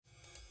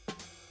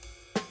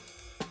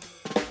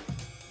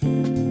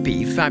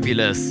Be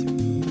Fabulous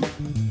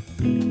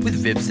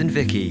with Vibs and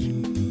Vicky.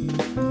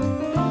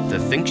 The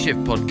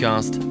ThinkShift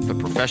podcast for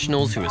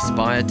professionals who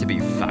aspire to be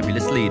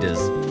fabulous leaders.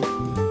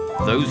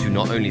 Those who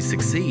not only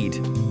succeed,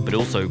 but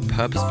also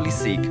purposefully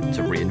seek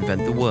to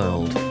reinvent the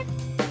world.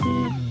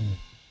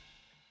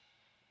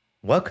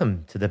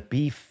 Welcome to the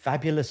Be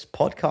Fabulous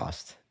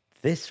podcast.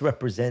 This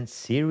represents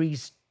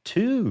series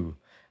 2,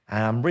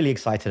 and I'm really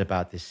excited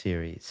about this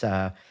series.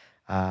 For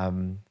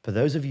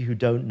those of you who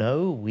don't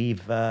know,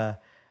 we've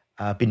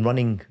been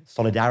running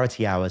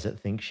Solidarity Hours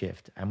at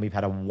ThinkShift, and we've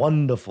had a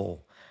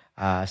wonderful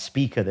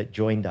speaker that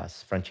joined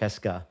us,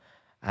 Francesca.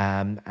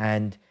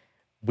 And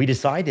we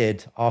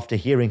decided after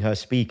hearing her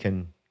speak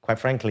and quite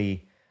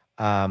frankly,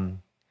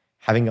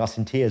 having us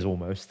in tears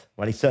almost,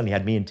 well, he certainly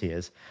had me in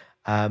tears,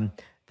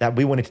 that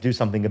we wanted to do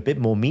something a bit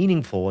more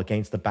meaningful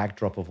against the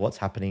backdrop of what's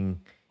happening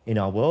in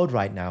our world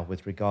right now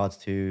with regards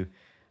to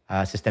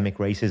systemic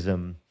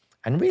racism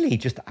and really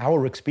just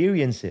our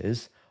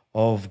experiences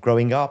of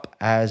growing up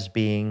as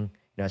being,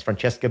 as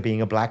Francesca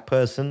being a Black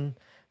person,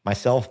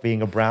 myself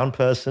being a brown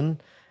person,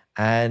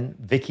 and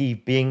Vicky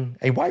being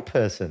a white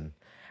person.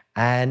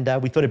 And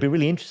we thought it'd be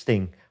really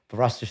interesting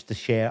for us just to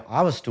share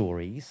our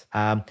stories.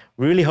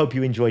 We really hope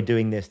you enjoy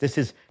doing this. This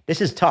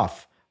is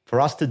tough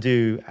for us to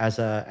do as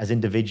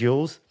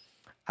individuals.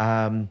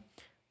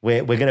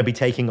 We're going to be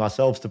taking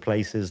ourselves to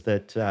places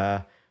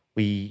that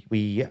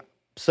we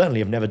certainly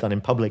have never done in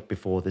public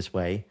before this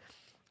way.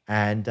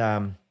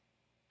 And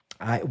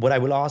what I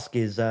will ask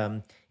is,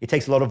 it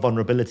takes a lot of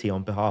vulnerability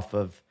on behalf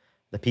of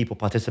the people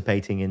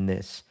participating in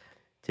this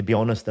to be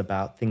honest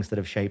about things that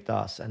have shaped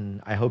us.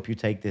 And I hope you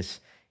take this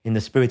in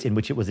the spirit in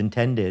which it was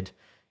intended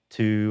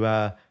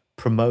to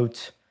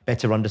promote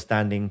better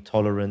understanding,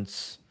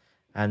 tolerance,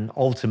 and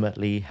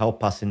ultimately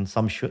help us in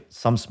some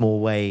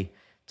small way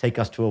take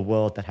us to a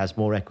world that has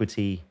more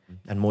equity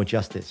and more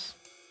justice.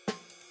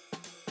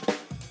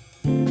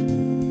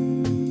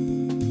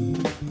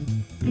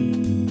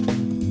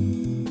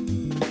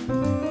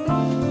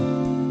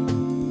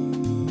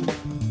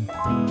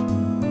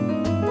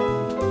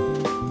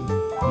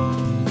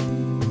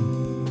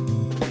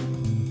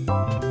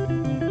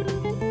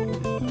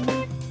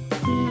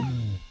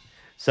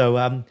 So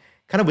kind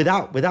of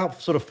without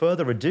sort of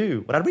further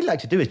ado, what I'd really like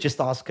to do is just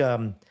ask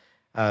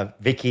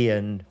Vicky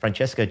and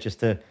Francesca just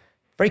to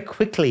very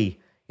quickly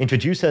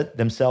introduce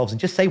themselves and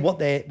just say what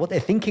they're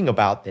thinking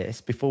about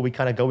this before we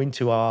kind of go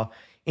into our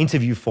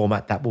interview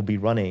format that we'll be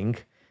running.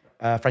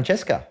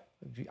 Francesca,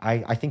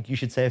 I think you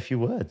should say a few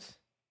words.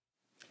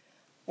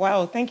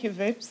 Wow, thank you,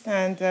 Vips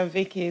and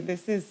Vicky.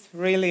 This is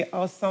really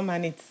awesome,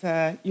 and it's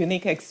a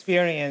unique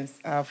experience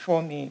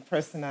for me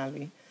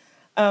personally.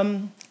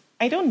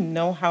 I don't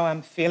know how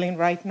I'm feeling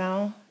right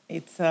now.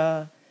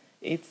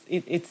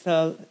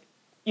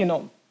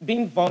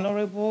 Being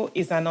vulnerable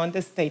is an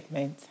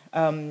understatement.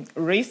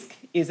 Risk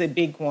is a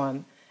big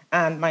one,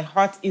 and my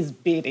heart is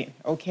beating,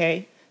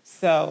 okay?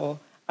 So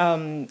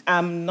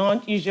I'm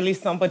not usually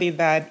somebody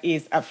that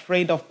is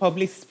afraid of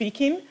public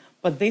speaking,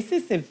 but this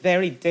is a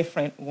very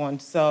different one.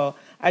 So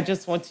I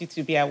just want you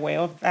to be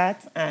aware of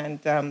that. And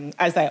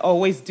as I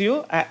always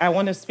do, I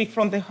want to speak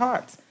from the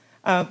heart,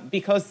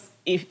 because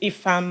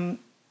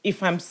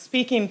if I'm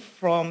speaking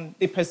from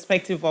the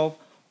perspective of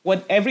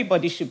what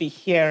everybody should be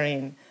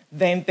hearing,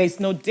 then there's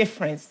no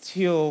difference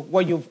to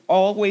what you've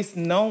always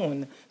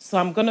known. So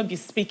I'm going to be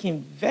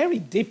speaking very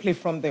deeply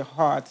from the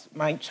heart,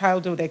 my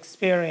childhood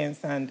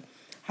experience and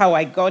how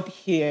I got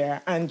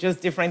here and just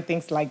different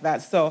things like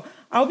that. So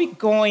I'll be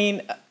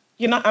going,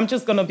 I'm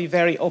just going to be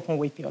very open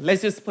with you.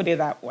 Let's just put it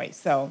that way.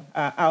 So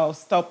I'll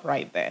stop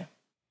right there.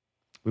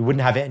 We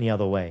wouldn't have it any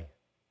other way.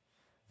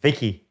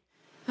 Vicky.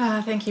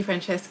 Thank you,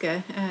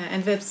 Francesca.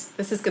 And Vips,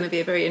 this is going to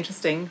be a very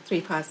interesting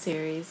 3-part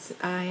series.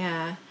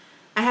 I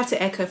have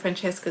to echo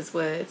Francesca's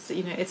words.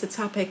 It's a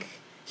topic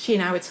she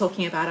and I were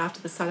talking about after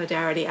the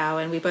Solidarity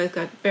Hour, and we both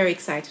got very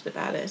excited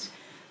about it.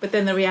 But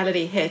then the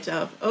reality hit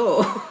of,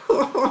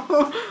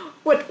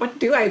 what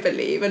do I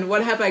believe and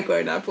what have I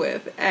grown up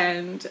with?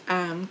 And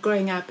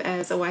growing up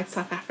as a white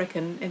South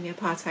African in the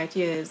apartheid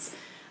years,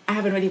 I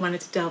haven't really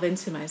wanted to delve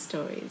into my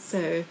stories.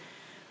 So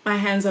my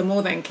hands are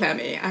more than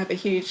clammy. I have a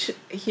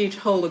huge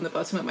hole in the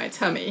bottom of my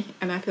tummy,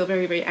 and I feel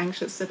very, very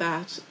anxious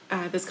about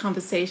this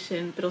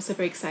conversation, but also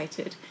very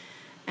excited.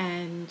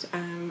 And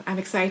I'm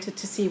excited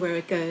to see where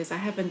it goes. I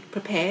haven't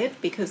prepared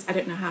because I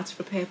don't know how to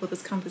prepare for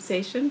this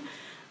conversation.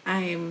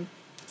 I'm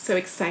so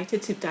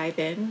excited to dive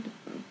in,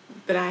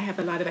 but I have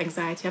a lot of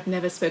anxiety. I've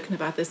never spoken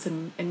about this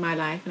in my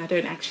life, and I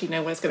don't actually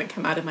know what's going to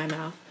come out of my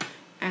mouth.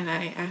 And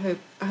I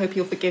hope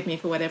you'll forgive me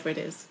for whatever it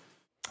is.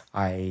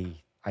 I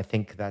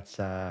think that's...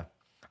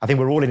 I think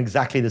we're all in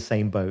exactly the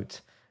same boat,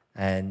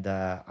 and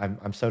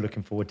I'm so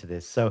looking forward to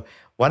this. So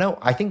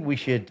I think we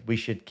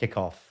should kick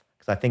off,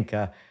 because I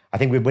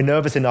think we're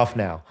nervous enough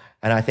now,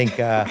 and I think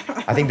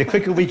the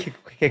quicker we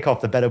kick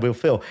off, the better we'll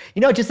feel.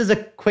 Just as a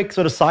quick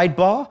sort of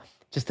sidebar,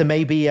 just to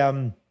maybe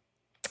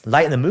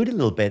lighten the mood a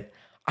little bit.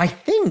 I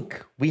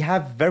think we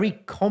have very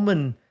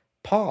common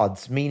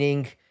paths,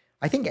 meaning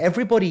I think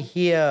everybody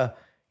here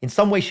in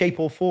some way, shape,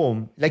 or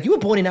form, like you were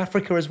born in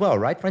Africa as well,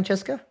 right,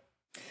 Francesca?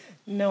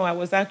 No, I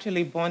was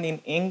actually born in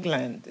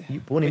England, You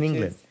born in which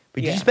England. is,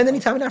 But did you yeah. spend any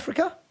time in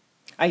Africa?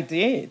 I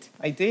did.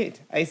 I did.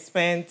 I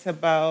spent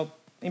about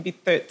maybe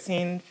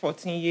 13,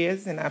 14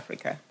 years in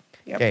Africa.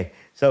 Yep. Okay,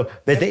 so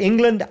there's the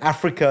England,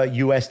 Africa,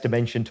 US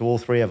dimension to all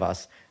three of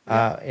us.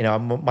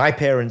 My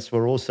parents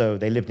were also,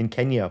 they lived in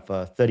Kenya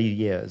for 30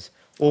 years.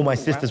 All my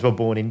sisters were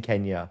born in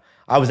Kenya.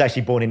 I was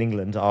actually born in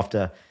England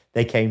after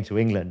they came to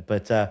England.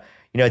 But,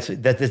 it's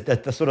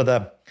the sort of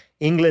the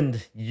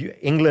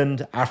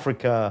England,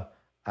 Africa,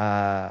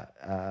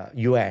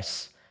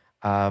 US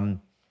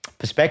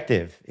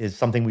perspective is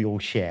something we all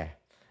share.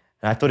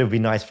 And I thought it would be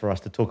nice for us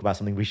to talk about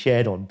something we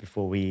shared on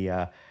before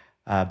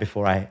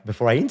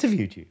I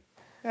interviewed you.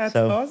 That's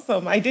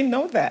awesome. I didn't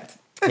know that.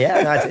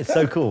 Yeah, no, it's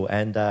so cool.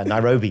 And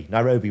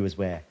Nairobi was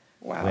where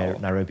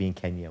Nairobi in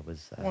Kenya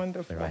was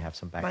Wonderful. where I have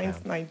some background.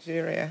 Mine's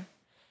Nigeria.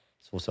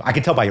 It's also, I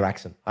can tell by your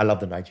accent. I love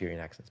the Nigerian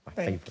accent. It's my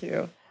Thank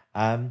favorite.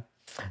 you.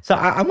 So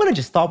I'm going to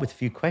just start with a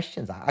few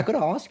questions. I got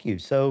to ask you.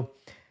 So,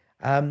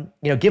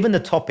 given the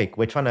topic,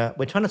 we're trying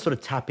to sort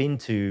of tap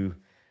into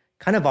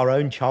kind of our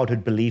own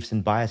childhood beliefs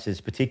and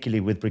biases, particularly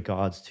with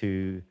regards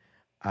to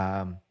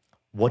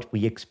what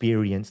we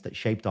experienced that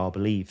shaped our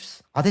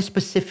beliefs. Are there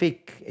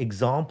specific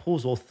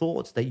examples or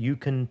thoughts that you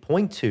can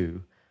point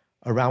to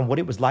around what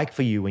it was like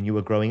for you when you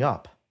were growing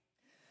up?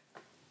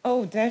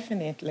 Oh,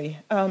 definitely.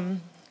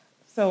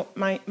 So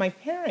my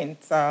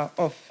parents are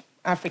of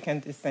African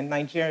descent,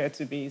 Nigeria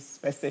to be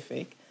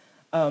specific.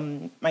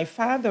 My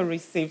father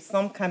received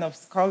some kind of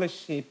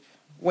scholarship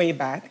way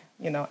back,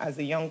 as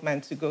a young man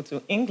to go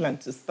to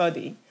England to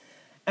study.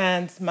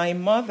 And my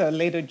mother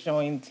later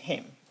joined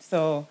him.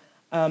 So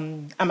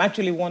I'm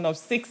actually one of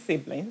 6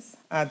 siblings.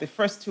 The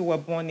first 2 were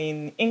born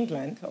in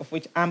England, of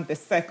which I'm the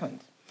second.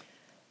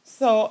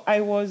 So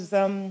I was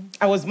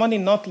born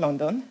in North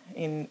London,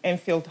 in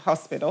Enfield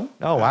Hospital.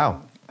 Oh,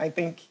 wow. I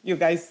think you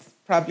guys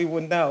probably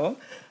would know.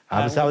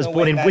 I was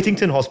born in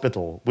Whittington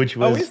Hospital, which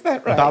was is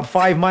that right? about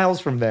 5 miles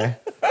from there.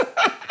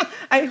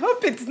 I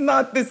hope it's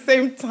not the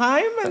same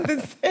time and the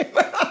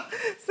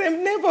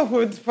same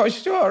neighborhood for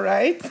sure,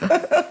 right?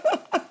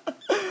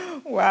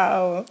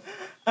 Wow.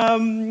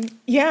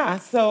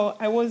 So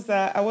I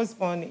was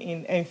born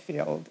in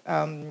Enfield.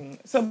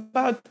 So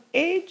about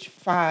age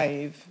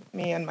 5,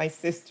 me and my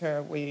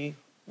sister, we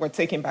were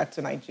taken back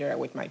to Nigeria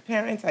with my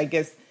parents. I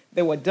guess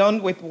they were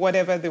done with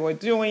whatever they were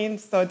doing,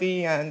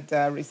 study, and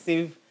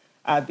receive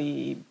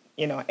the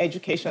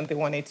education they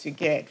wanted to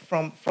get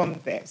from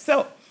there.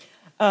 So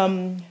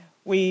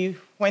we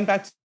went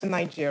back to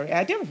Nigeria.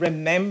 I didn't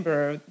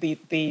remember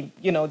the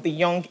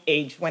young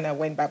age when I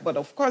went back, but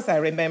of course I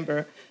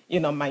remember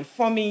my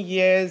forming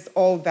years.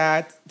 All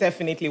that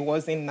definitely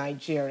was in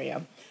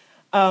Nigeria.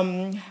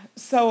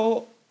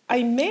 So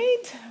I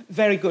made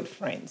very good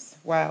friends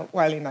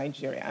while in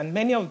Nigeria, and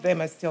many of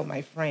them are still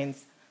my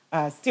friends,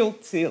 still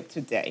till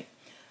today.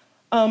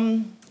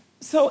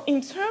 So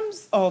in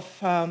terms of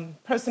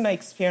personal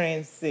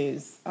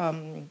experiences,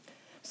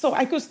 so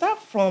I could start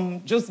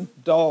from just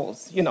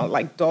dolls,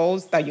 like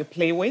dolls that you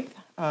play with.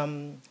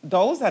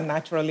 Dolls are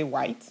naturally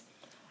white.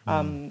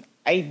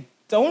 I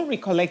don't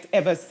recollect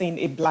ever seeing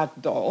a black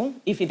doll.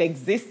 If it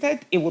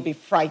existed, it would be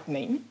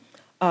frightening.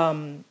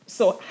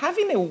 So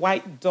having a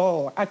white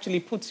doll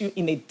actually puts you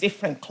in a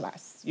different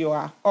class. You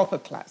are upper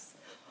class.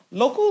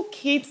 Local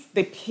kids,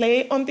 they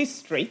play on the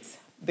streets.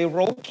 They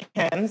roll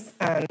cans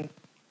and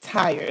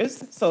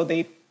tires. So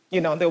they'll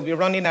be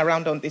running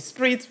around on the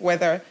streets,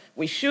 whether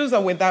with shoes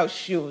or without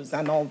shoes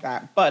and all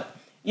that. But,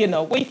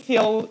 we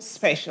feel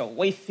special.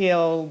 We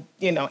feel,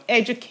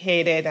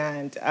 educated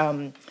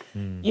and,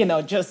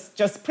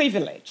 just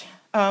privileged.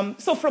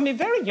 So from a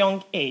very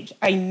young age,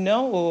 I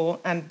know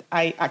and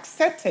I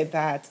accepted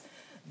that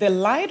the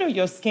lighter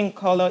your skin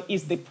color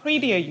is, the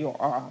prettier you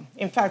are.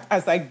 In fact,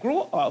 as I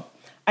grew up,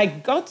 I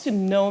got to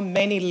know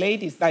many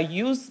ladies that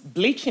use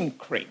bleaching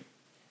cream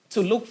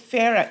to look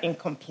fairer in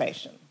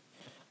complexion.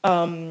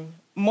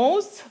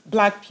 Most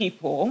Black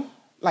people,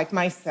 like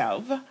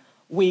myself,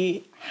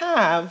 we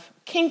have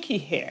kinky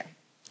hair,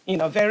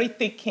 very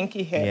thick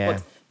kinky hair, Yeah.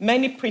 but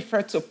many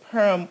prefer to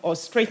perm or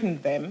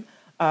straighten them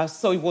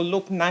so it will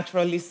look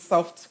naturally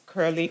soft,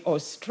 curly, or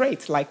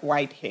straight like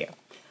white hair.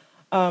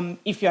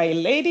 If you're a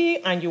lady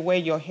and you wear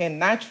your hair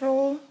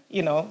natural,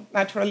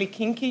 naturally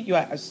kinky, you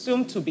are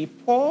assumed to be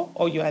poor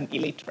or you're an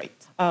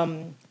illiterate.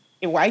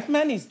 A white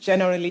man is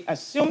generally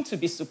assumed to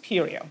be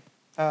superior.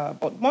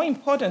 But more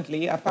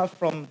importantly, apart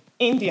from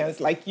Indians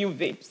like you,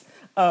 Vips,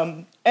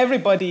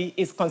 everybody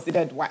is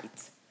considered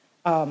white.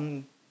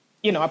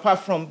 Apart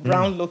from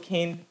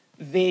brown-looking,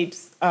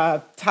 Vips,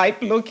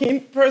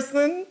 type-looking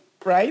person,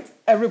 right?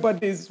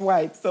 Everybody is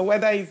white. So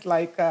whether it's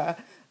like a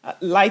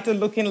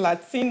lighter-looking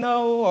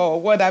Latino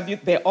or what have you,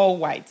 they're all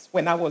white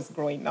when I was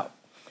growing up.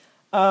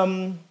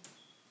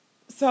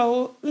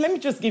 So let me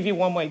just give you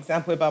one more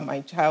example about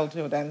my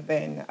childhood, and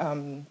then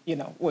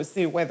we'll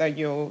see whether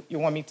you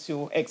want me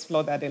to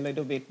explore that a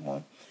little bit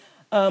more.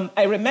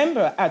 I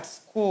remember at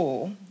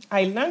school,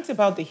 I learned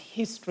about the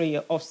history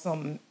of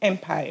some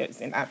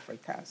empires in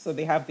Africa. So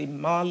they have the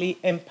Mali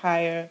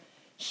Empire,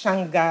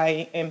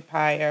 Shanghai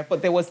Empire,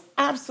 but there was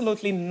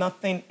absolutely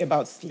nothing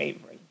about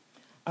slavery.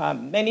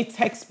 Many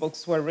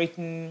textbooks were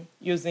written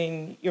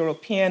using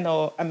European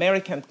or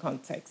American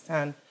context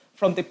and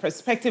from the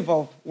perspective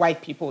of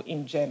white people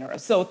in general.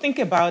 So think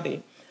about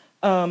it.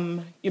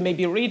 You may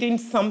be reading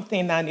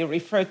something and it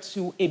referred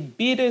to a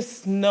bitter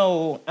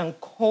snow and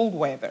cold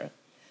weather.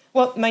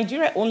 Well,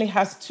 Nigeria only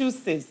has 2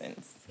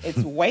 seasons.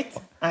 It's wet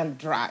and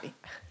dry.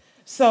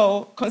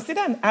 So consider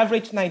an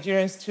average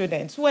Nigerian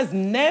student who has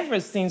never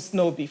seen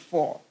snow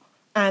before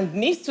and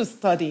needs to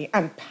study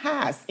and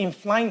pass in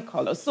flying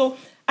colors. So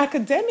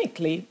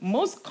academically,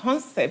 most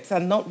concepts are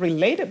not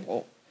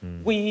relatable.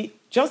 We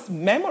just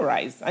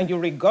memorize and you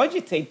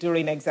regurgitate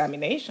during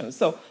examination.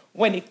 So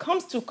when it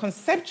comes to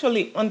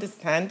conceptually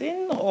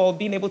understanding or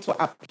being able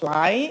to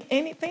apply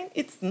anything,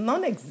 it's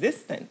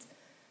non-existent.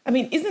 I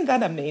mean, isn't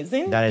that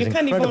amazing? That is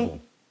incredible.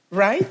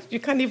 Right? You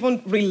can't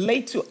even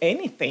relate to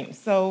anything.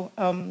 So,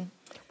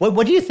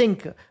 what do you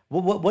think?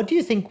 What do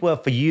you think were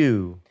for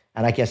you,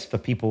 and I guess for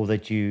people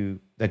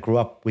that grew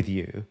up with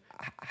you?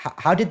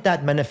 How did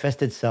that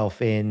manifest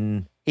itself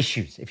in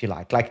issues, if you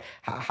like? Like,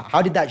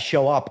 how did that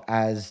show up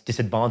as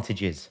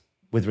disadvantages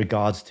with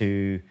regards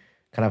to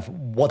kind of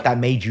what that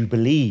made you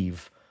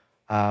believe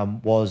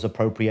was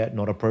appropriate,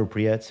 not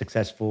appropriate,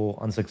 successful,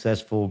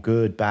 unsuccessful,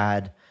 good,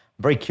 bad?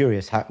 I'm very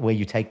curious where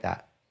you take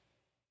that.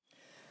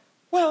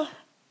 Well,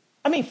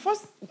 I mean,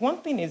 first, one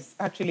thing is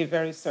actually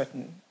very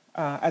certain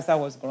as I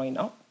was growing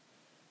up.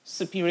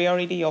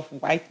 Superiority of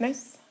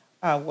whiteness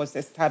was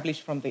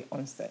established from the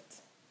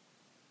onset.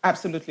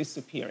 Absolutely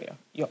superior.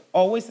 You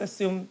always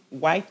assume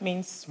white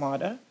means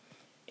smarter,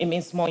 it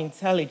means more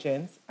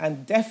intelligent,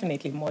 and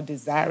definitely more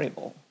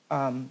desirable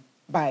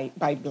by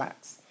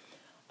blacks.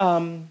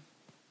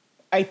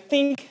 I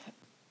think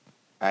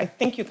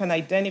you can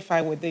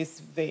identify with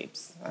these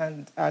vapes,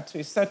 and to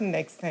a certain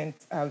extent,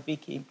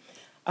 Vicky.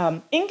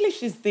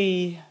 English is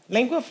the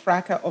lingua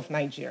franca of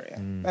Nigeria.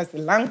 That's the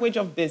language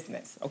of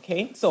business,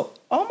 okay? So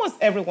almost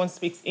everyone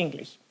speaks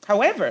English.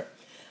 However,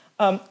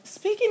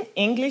 speaking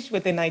English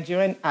with a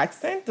Nigerian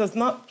accent does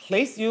not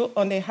place you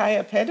on a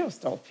higher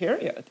pedestal,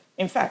 period.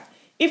 In fact,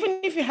 even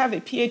if you have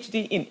a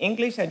PhD in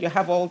English and you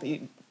have all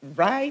the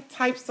right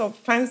types of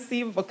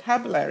fancy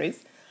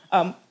vocabularies,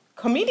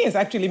 comedians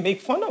actually make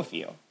fun of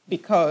you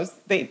because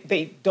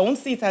they don't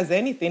see it as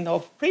anything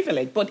of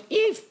privilege. But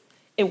if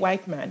a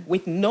white man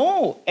with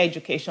no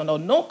education or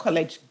no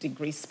college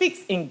degree speaks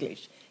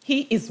English,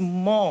 he is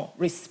more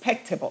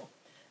respectable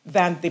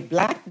than the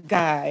black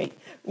guy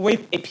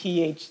with a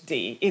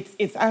PhD.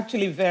 It's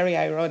actually very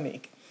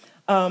ironic.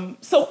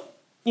 So,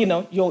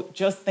 you'll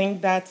just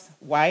think that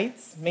white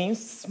means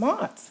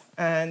smart.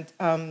 And,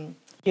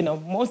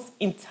 most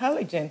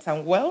intelligent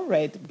and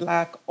well-read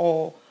black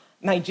or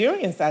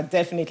Nigerians are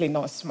definitely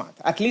not smart.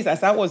 At least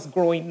as I was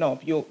growing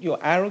up, you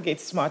arrogate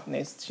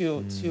smartness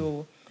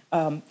to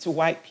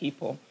white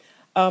people.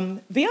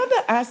 The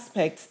other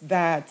aspect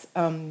that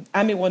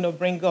I may want to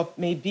bring up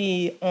may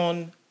be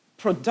on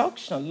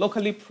production.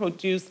 Locally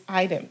produced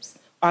items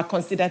are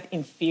considered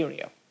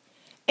inferior.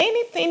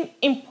 Anything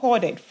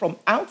imported from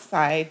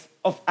outside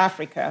of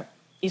Africa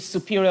is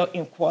superior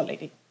in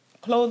quality.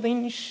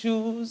 Clothing,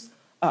 shoes,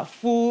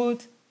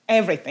 food,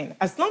 everything.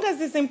 As long as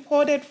it's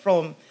imported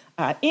from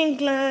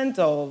England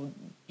or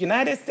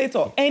United States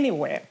or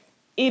anywhere,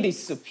 it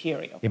is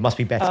superior. It must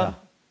be better.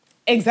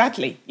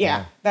 Exactly.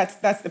 Yeah.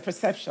 That's the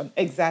perception.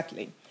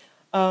 Exactly.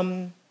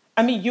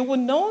 You will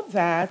know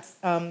that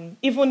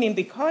even in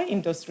the car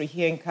industry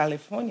here in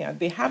California,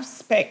 they have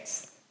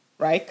specs,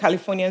 right?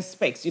 Californian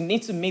specs. You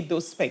need to meet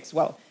those specs.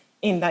 Well,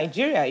 in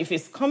Nigeria, if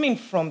it's coming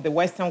from the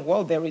Western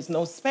world, there is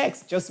no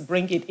specs. Just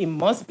bring it. It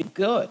must be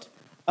good.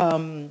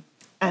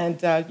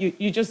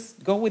 You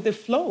just go with the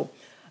flow.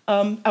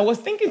 I was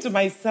thinking to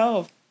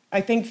myself, I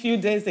think a few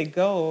days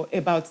ago,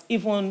 about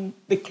even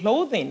the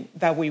clothing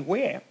that we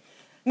wear.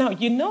 Now,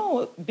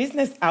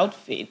 business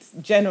outfits,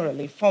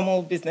 generally,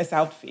 formal business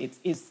outfits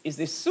is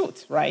a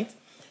suit, right?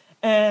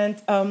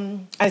 And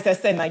as I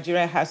said,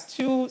 Nigeria has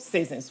 2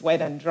 seasons,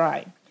 wet and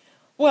dry.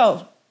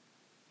 Well,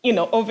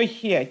 over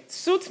here,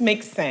 suit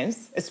makes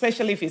sense,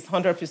 especially if it's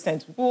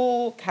 100%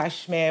 wool,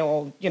 cashmere,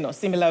 or,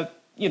 similar,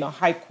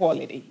 high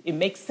quality. It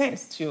makes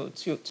sense to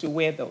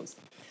wear those.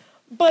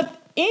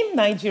 But in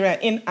Nigeria,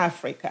 in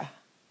Africa,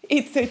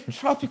 it's a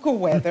tropical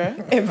weather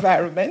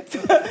environment.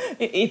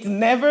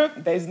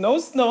 There's no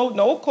snow,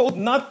 no cold,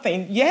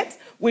 nothing. Yet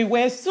we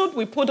wear suit,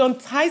 we put on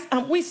ties,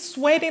 and we're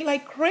sweating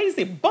like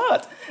crazy.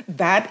 But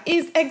that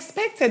is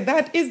expected.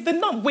 That is the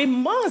norm. We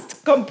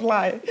must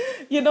comply.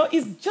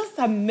 It's just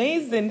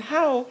amazing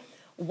how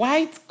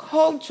white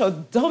culture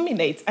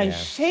dominates and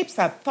shapes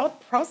our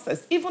thought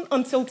process, even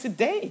until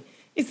today.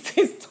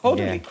 It's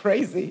totally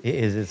crazy. It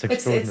is. It's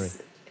extraordinary.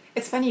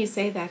 It's funny you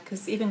say that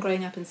because even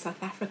growing up in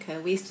South Africa,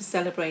 we used to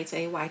celebrate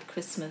a white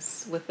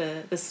Christmas with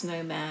the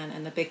snowman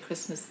and the big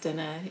Christmas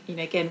dinner,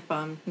 again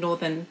from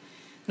northern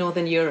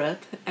Northern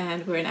Europe,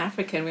 and we're in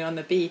Africa and we're on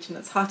the beach and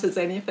it's hot as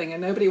anything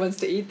and nobody wants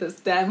to eat this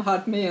damn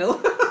hot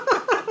meal.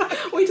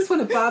 We just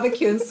want to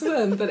barbecue and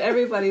swim, but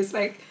everybody's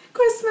like,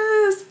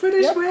 Christmas,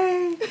 British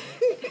way.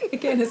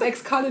 Again, as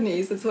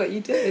ex-colonies, that's what you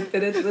did.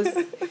 But it was,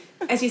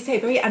 as you say,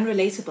 very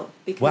unrelatable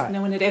because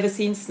no one had ever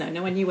seen snow.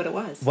 No one knew what it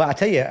was. Well, I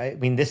tell you, I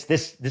mean, this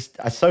is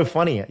so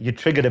funny. You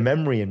triggered a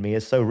memory in me.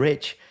 It's so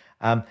rich.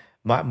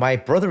 My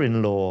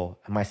brother-in-law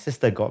and my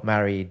sister got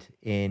married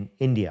in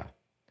India.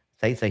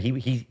 So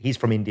he's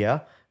from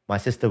India. My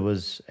sister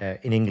was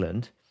in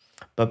England.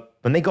 But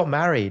when they got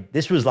married,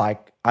 this was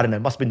like, I don't know,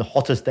 it must have been the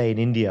hottest day in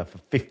India for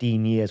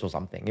 15 years or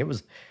something. It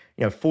was,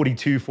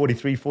 42,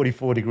 43,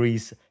 44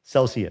 degrees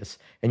Celsius.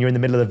 And you're in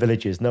the middle of the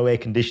villages, no air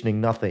conditioning,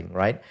 nothing,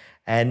 right?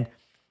 And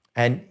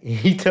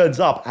he turns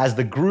up as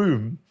the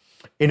groom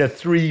in a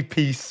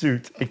 3-piece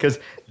suit because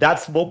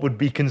that's what would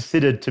be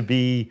considered to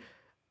be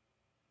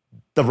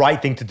the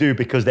right thing to do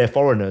because they're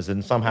foreigners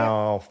and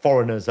somehow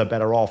foreigners are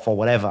better off or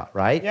whatever,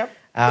 right? Yep.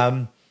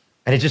 And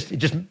it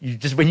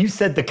just when you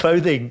said the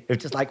clothing, it was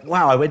just like,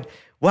 wow, I went,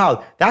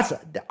 wow, I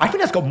think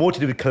that's got more to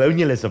do with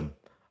colonialism.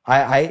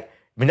 I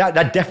mean,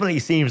 that definitely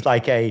seems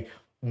like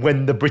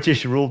when the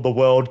British ruled the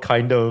world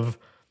kind of,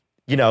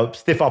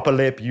 stiff upper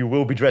lip, you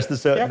will be dressed a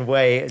certain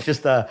way. It's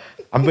just,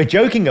 we're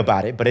joking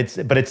about it, but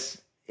it's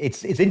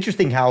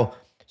interesting how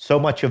so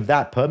much of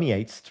that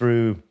permeates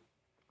through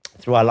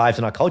our lives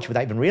and our culture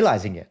without even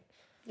realizing it.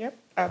 Yep,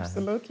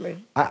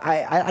 absolutely.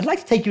 I'd like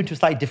to take you into a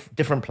slightly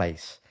different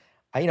place.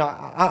 I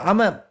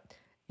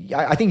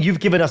think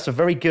you've given us a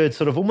very good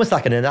sort of almost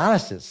like an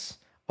analysis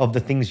of the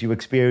things you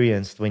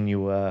experienced when you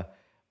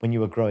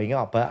were growing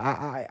up. But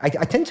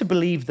I tend to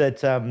believe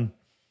that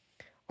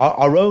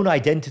our own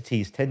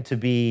identities tend to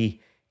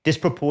be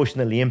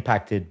disproportionately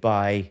impacted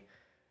by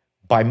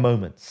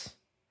moments,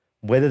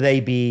 whether they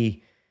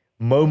be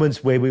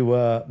moments where we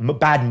were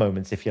bad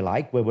moments, if you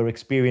like, where we're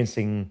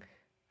experiencing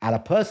at a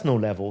personal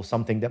level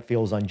something that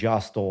feels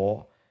unjust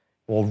or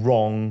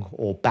wrong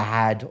or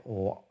bad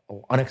or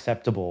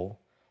unacceptable,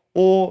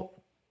 or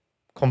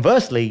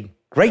conversely,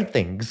 great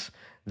things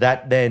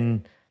that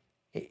then,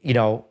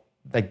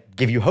 that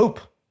give you hope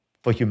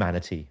for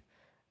humanity.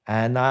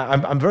 And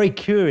I'm very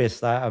curious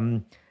that,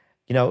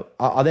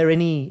 are there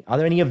any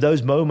of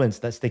those moments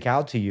that stick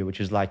out to you, which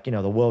is like,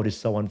 the world is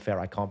so unfair.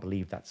 I can't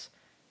believe that's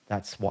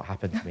what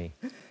happened to me.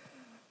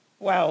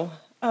 Well,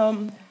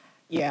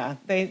 yeah,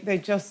 they're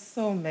just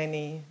so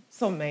many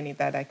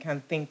that I can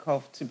think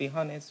of, to be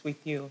honest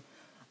with you.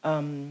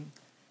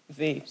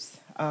 Vapes.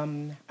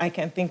 I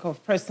can think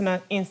of personal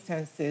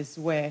instances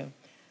where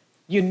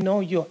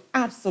you're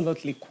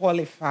absolutely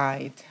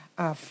qualified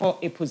for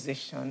a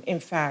position.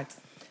 In fact,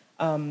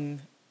 I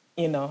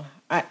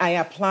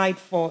applied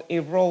for a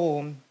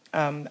role.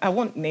 I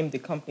won't name the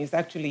company. It's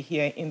actually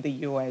here in the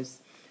U.S.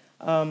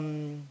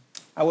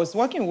 I was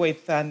working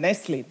with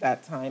Nestle at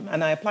that time,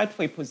 and I applied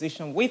for a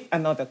position with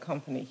another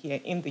company here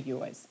in the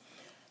U.S.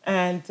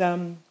 And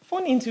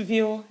phone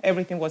interview,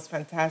 everything was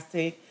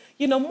fantastic.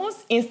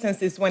 Most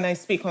instances when I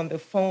speak on the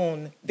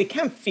phone, they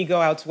can't figure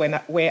out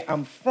where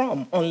I'm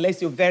from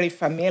unless you're very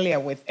familiar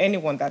with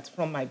anyone that's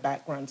from my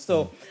background.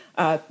 So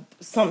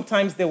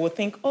sometimes they will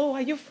think, oh,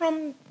 are you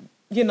from,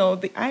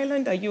 the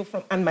island? Are you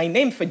from? And my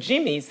name for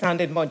Jimmy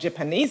sounded more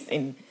Japanese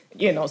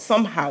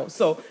somehow.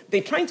 So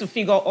they're trying to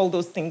figure all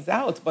those things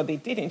out, but they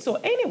didn't. So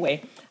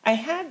anyway, I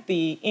had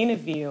the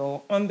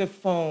interview on the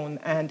phone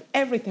and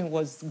everything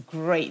was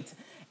great.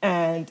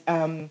 And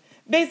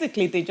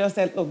basically, they just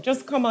said, look,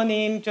 just come on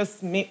in,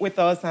 just meet with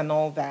us and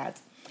all that.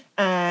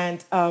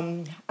 And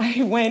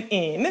I went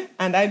in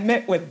and I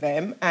met with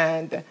them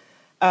and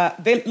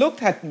they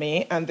looked at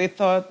me and they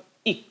thought,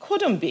 it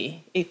couldn't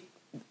be.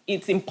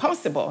 It's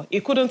impossible.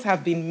 It couldn't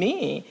have been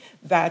me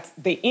that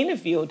they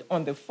interviewed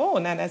on the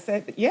phone. And I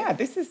said, yeah,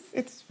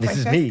 it's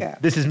Francesca.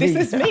 This is me.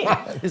 This is me.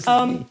 This is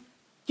me.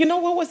 You know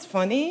what was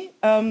funny?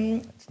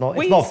 It's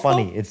not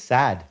funny. It's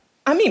sad.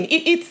 I mean,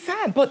 it's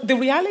sad, but the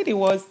reality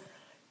was,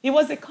 it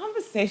was a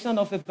conversation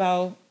of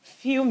about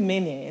few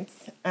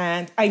minutes,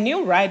 and I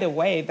knew right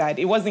away that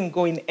it wasn't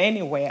going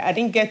anywhere. I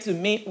didn't get to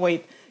meet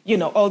with,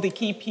 all the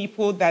key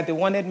people that they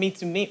wanted me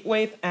to meet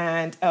with,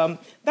 and that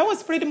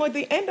was pretty much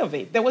the end of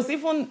it. There was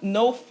even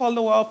no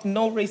follow-up,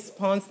 no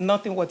response,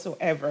 nothing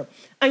whatsoever.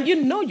 And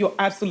you're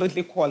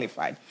absolutely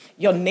qualified.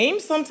 Your name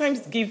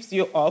sometimes gives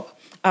you up.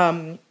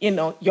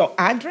 Your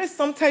address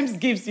sometimes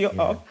gives you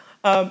up.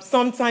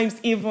 Sometimes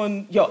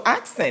even your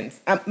accent.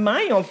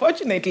 Mine,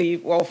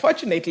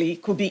 fortunately,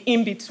 could be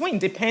in between,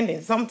 depending.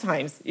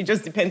 Sometimes it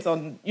just depends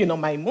on,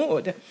 my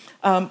mood.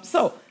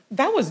 So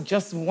that was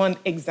just one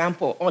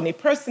example on a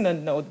personal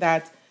note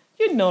that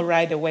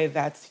right away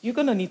that you're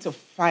going to need to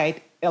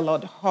fight a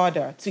lot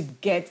harder to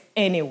get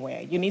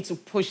anywhere. You need to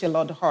push a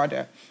lot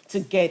harder to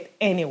get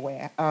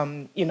anywhere,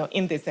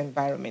 in this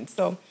environment.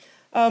 So,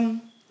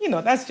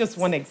 that's just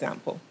one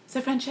example.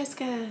 So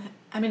Francesca,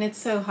 I mean, it's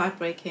so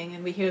heartbreaking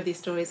and we hear of these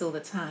stories all the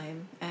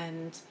time.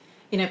 And,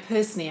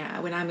 personally,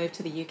 when I moved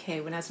to the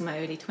UK, when I was in my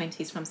early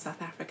 20s from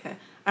South Africa,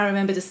 I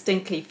remember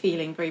distinctly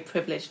feeling very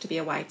privileged to be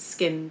a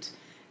white-skinned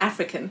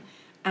African.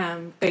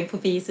 going for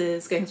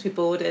visas, going through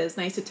borders.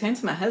 And I used to turn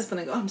to my husband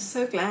and go, I'm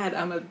so glad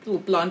I'm a little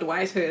blonde,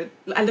 white-haired,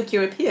 I look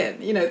European,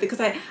 because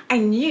I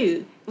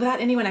knew, without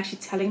anyone actually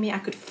telling me, I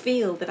could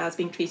feel that I was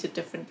being treated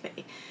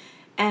differently.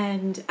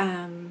 And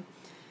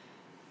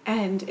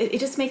it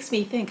just makes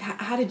me think,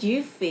 how did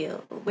you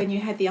feel when you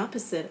had the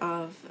opposite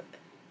of,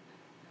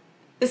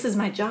 this is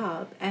my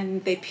job,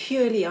 and they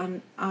purely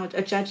are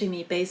judging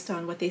me based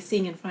on what they're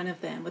seeing in front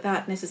of them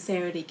without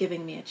necessarily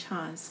giving me a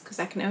chance? Because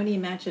I can only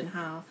imagine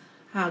how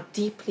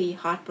deeply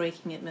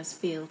heartbreaking it must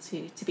feel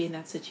to be in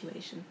that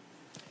situation.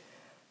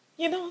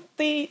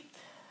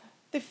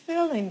 The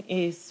feeling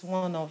is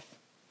one of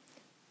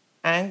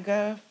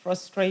anger,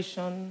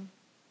 frustration,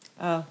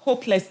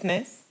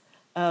 hopelessness.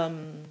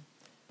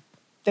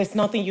 There's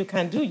nothing you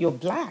can do. You're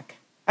Black.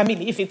 I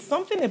mean, if it's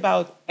something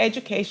about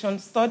education,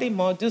 study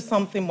more, do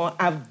something more,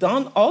 I've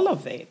done all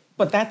of it,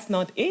 but that's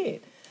not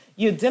it.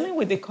 You're dealing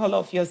with the color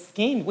of your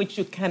skin, which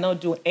you cannot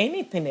do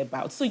anything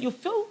about. So you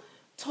feel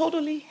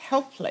totally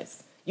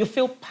helpless. You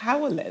feel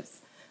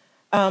powerless.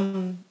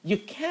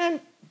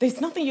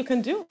 There's nothing you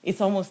can do. It's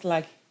almost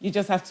like you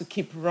just have to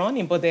keep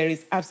running, but there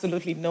is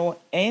absolutely no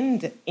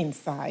end in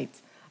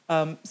sight.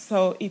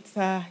 So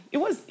it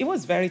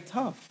was very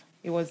tough.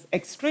 It was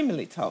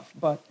extremely tough,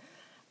 but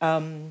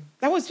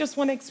that was just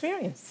one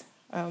experience.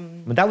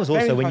 But that was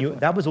also when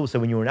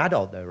you were an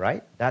adult, though,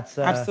 right? That's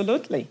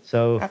absolutely.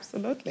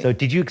 Absolutely. So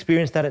did you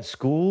experience that at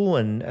school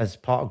and as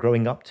part of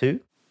growing up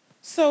too?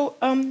 So,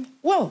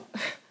 well,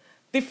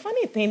 the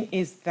funny thing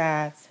is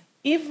that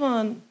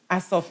even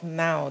as of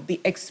now,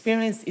 the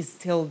experience is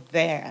still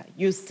there.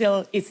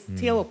 It's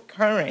still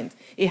current.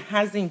 It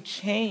hasn't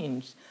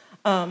changed.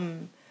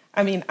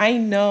 I mean, I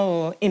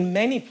know in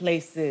many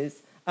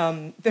places.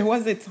 There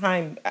was a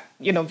time,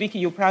 Vicky,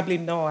 you probably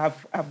know,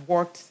 I've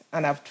worked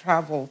and I've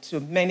traveled to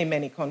many,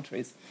 many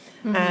countries.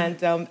 Mm-hmm.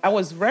 And I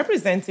was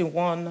representing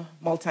one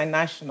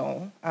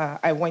multinational.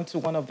 I went to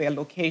one of their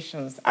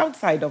locations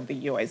outside of the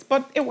US,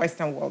 but a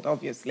Western world,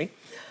 obviously.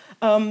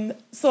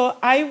 So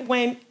I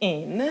went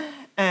in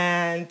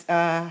and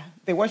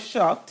they were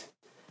shocked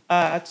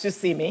to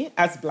see me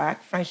as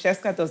Black.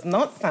 Francesca does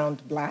not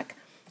sound Black,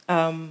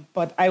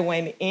 but I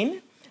went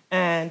in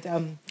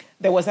and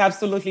there was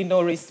absolutely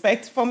no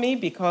respect for me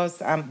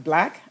because I'm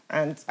Black,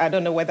 and I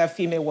don't know whether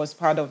female was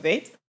part of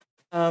it.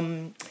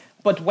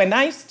 But when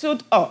I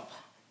stood up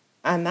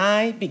and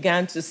I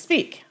began to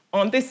speak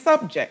on this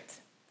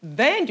subject,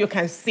 then you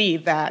can see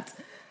that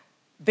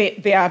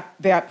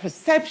their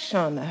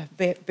perception,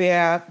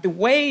 the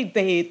way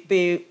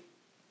they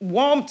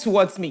warm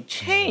towards me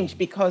changed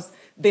because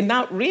they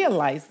now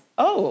realize,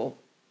 oh,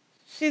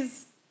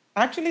 she's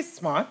actually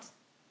smart.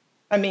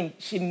 I mean,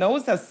 she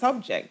knows her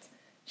subject.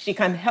 She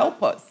can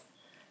help us.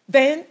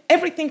 Then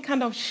everything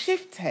kind of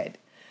shifted.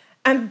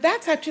 And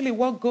that's actually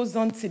what goes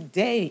on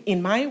today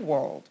in my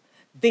world.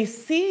 They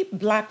see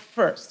Black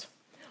first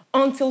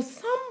until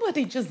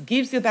somebody just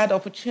gives you that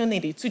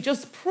opportunity to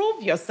just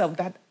prove yourself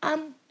that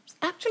I'm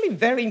actually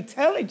very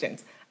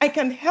intelligent. I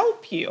can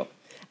help you.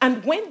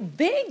 And when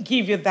they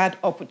give you that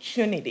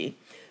opportunity,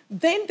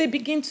 then they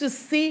begin to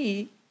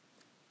see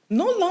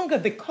no longer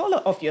the color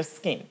of your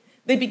skin.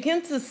 They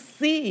begin to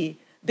see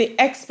the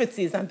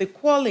expertise and the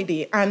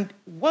quality and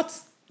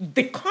what's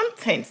the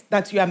content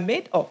that you are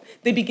made of.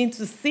 They begin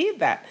to see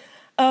that.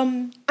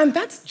 And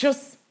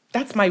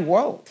that's my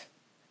world.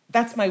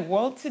 That's my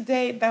world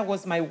today. That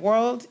was my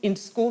world in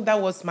school.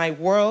 That was my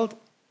world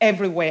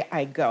everywhere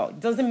I go. It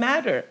doesn't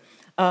matter.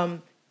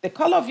 The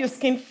color of your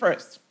skin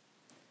first.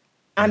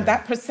 And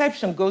that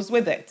perception goes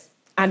with it.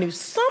 And if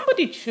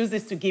somebody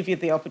chooses to give you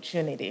the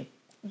opportunity,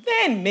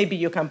 then maybe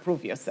you can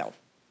prove yourself.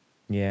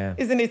 Yeah.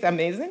 Isn't it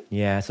amazing?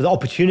 Yeah. So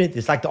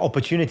it's like the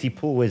opportunity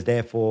pool is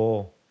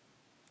therefore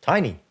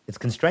tiny. It's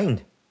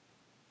constrained.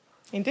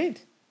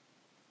 Indeed.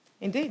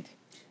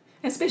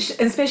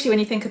 Especially when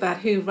you think about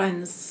who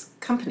runs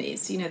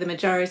companies. The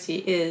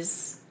majority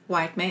is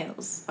white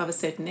males of a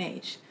certain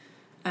age.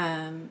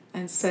 And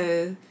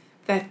so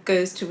that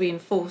goes to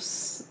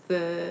reinforce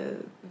the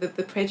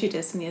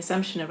prejudice and the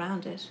assumption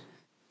around it.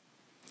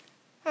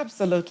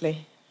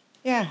 Absolutely.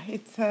 Yeah,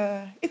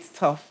 it's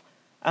tough.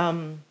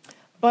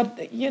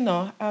 But,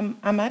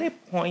 I'm at a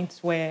point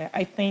where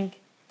I think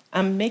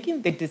I'm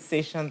making the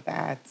decision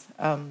that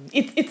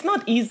it's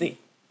not easy.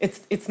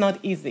 It's not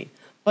easy.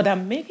 But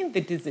I'm making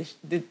the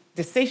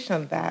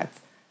decision that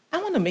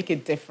I want to make a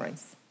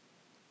difference.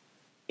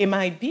 It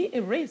might be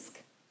a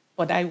risk,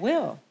 but I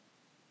will.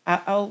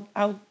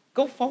 I'll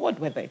go forward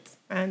with it.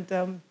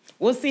 And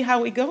we'll see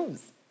how it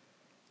goes.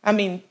 I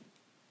mean,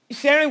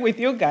 sharing with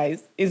you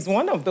guys is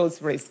one of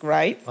those risks,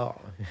 right? Oh,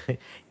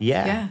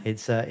 yeah.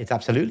 It's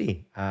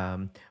absolutely.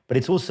 But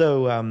it's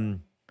also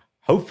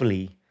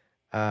hopefully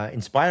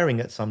inspiring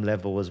at some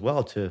level as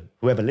well to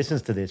whoever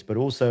listens to this. But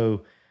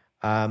also,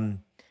 I'm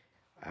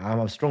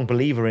a strong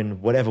believer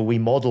in whatever we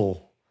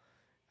model,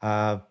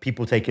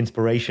 people take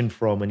inspiration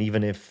from, and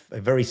even if a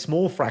very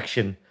small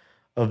fraction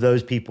of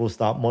those people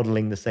start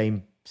modeling the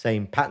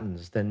same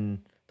patterns,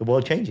 then the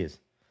world changes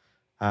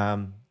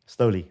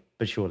slowly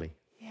but surely.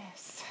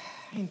 Yes,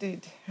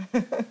 indeed.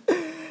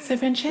 So,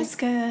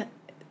 Francesca,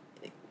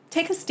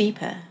 take us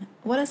deeper.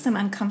 What are some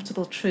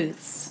uncomfortable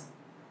truths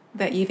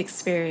that you've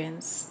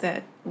experienced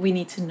that we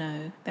need to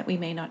know, that we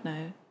may not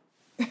know?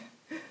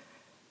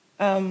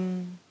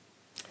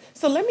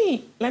 So let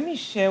me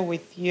share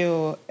with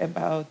you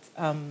about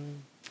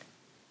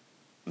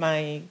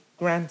my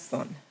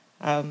grandson.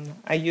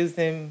 I use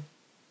him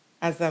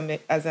as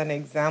an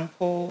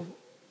example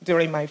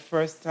during my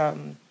first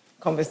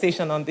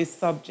conversation on this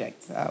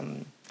subject.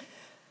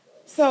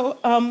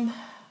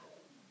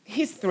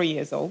 He's 3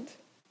 years old,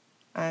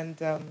 and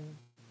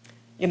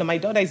my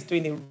daughter is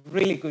doing a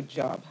really good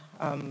job.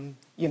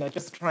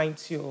 Just trying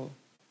to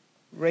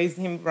raise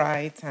him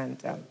right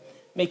and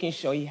making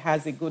sure he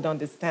has a good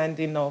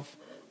understanding of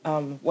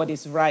what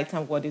is right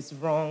and what is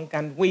wrong,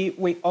 and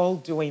we all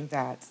doing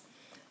that.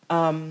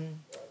 Over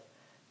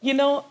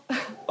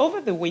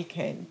the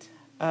weekend,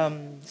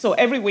 so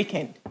every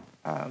weekend,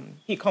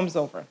 he comes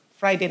over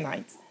Friday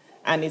night,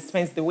 and he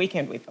spends the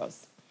weekend with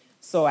us.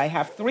 So I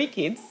have 3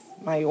 kids.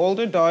 My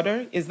older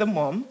daughter is the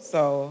mom,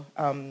 so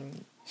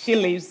she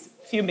lives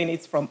a few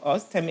minutes from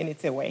us, 10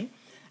 minutes away.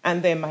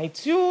 And then my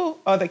 2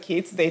 other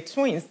kids, they're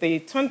twins. They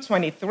turned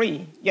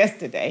 23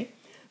 yesterday.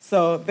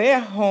 So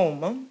they're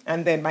home,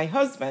 and then my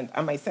husband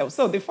and myself.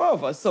 So the 4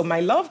 of us. So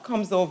my love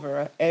comes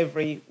over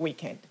every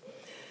weekend.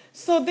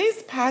 So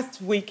this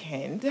past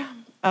weekend,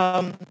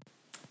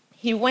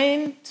 he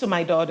went to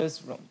my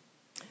daughter's room.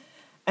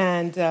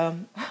 And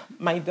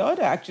my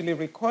daughter actually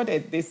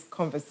recorded this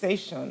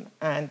conversation,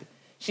 and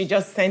she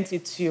just sent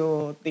it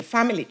to the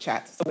family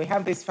chat. So we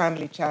have this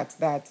family chat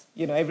that,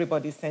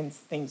 everybody sends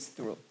things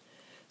through.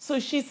 So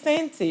she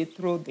sent it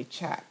through the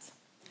chat.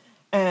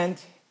 And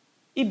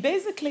it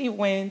basically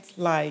went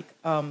like,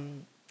 my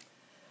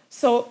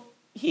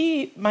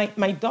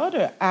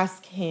daughter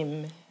asked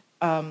him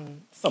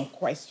some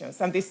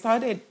questions, and they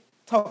started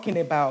talking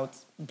about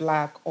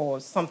Black or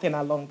something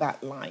along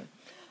that line.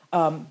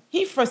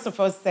 He first of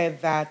all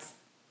said that,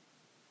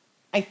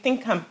 I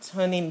think I'm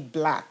turning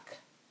black,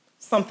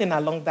 something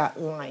along that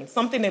line,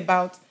 something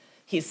about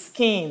his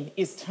skin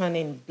is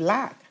turning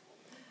black.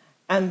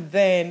 And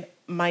then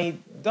my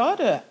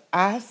daughter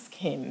asked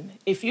him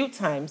a few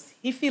times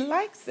if he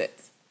likes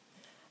it.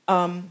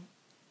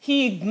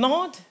 He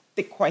ignored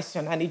the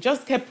question, and he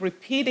just kept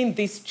repeating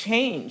this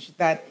change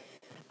that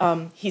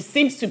he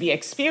seems to be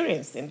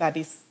experiencing, that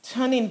is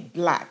turning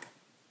black.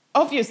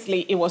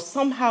 Obviously, it was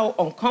somehow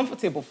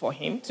uncomfortable for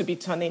him to be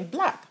turning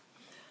black.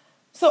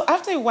 So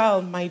after a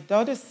while, my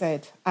daughter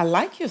said, I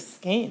like your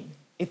skin.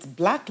 It's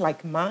black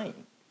like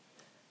mine.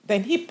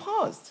 Then he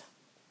paused,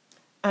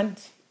 and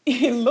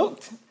he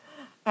looked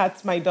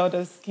at my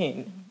daughter's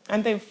skin.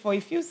 And then for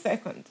a few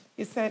seconds,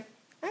 he said,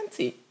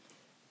 Auntie,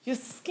 your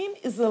skin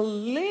is a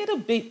little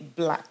bit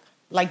black,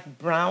 like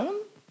brown,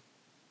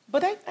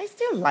 but I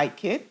still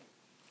like it.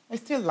 I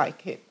still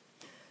like it.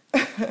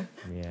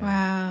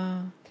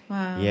 Wow.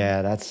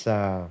 Yeah, that's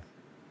I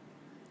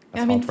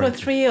mean, for a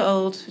heartbreaking.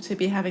 3-year-old to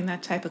be having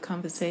that type of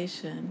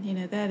conversation,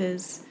 that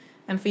is,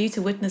 and for you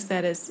to witness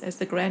that as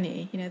the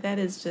granny, that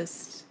is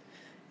just,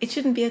 it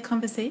shouldn't be a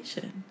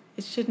conversation.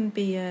 It shouldn't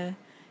be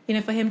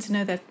for him to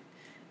know that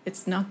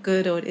it's not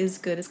good or it is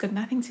good. It's got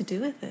nothing to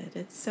do with it.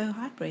 It's so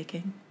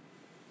heartbreaking.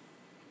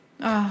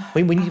 Oh,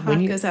 When our you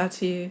heart goes out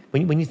to you.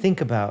 when you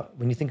think about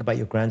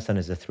your grandson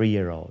as a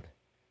 3-year-old,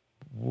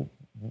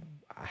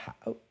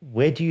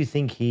 where do you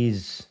think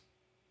he's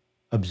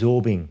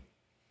absorbing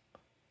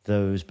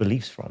those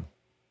beliefs from?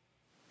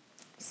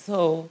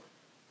 So,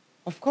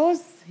 of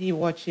course, he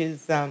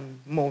watches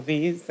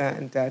movies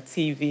and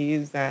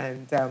TVs,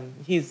 and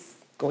he's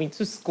going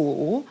to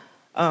school.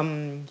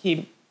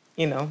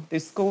 The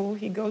school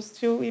he goes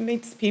to, he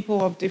meets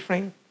people of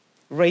different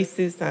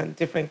races and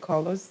different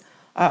colors.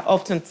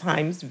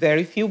 Oftentimes,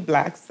 very few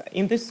Blacks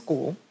in the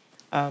school.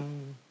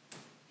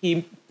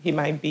 He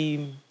might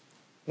be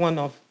one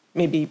of,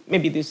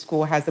 maybe the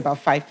school has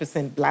about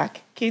 5%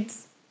 Black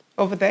kids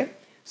over there.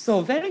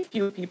 So very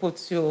few people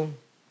to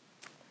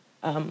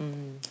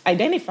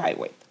identify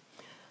with.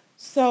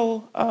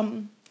 So,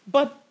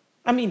 but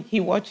I mean, he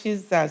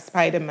watches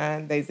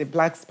Spider-Man. There's a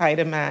Black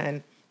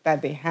Spider-Man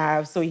that they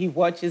have. So he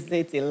watches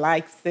it, he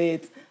likes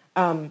it.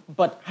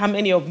 But how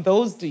many of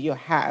those do you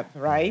have,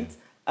 right?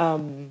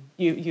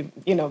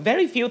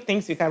 Very few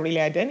things you can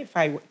really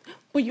identify with.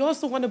 But you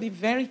also want to be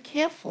very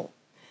careful,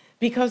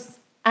 because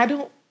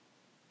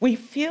we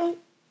feel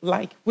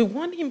like we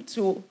want him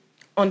to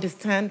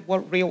understand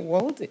what real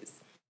world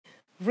is.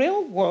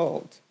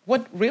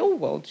 What real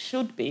world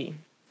should be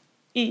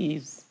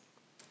is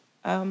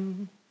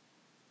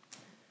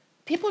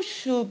people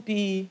should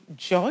be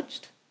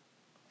judged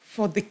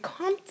for the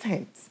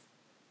content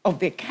of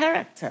their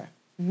character,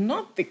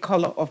 not the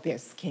color of their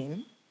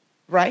skin,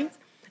 right?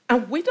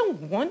 And we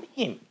don't want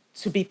him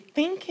to be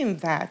thinking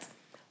that,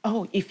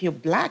 oh, if you're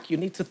Black, you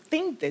need to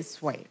think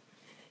this way.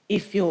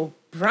 If you're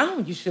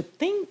brown, you should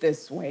think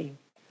this way.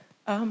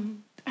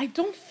 I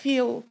don't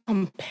feel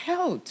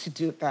compelled to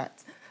do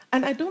that.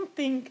 And I don't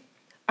think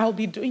I'll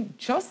be doing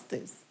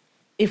justice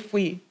if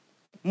we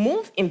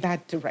move in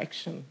that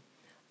direction.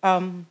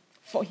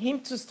 for him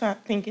to start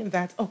thinking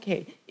that,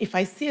 okay, if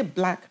I see a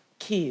black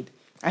kid,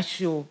 I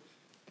should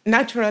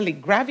naturally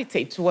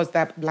gravitate towards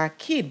that black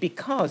kid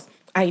because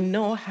I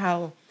know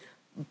how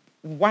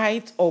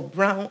white or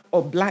brown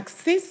or black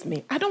sees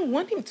me. I don't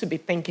want him to be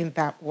thinking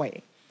that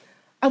way.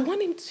 I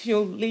want him to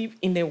live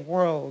in a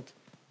world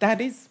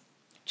that is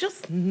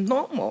just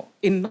normal,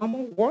 a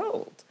normal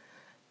world.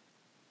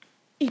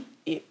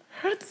 It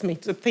hurts me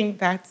to think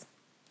that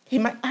he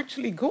might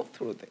actually go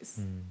through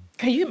this.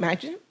 Can you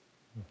imagine?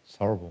 It's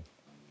horrible.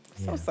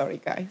 So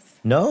sorry, guys.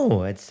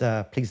 No, it's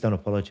please don't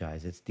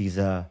apologize. It's these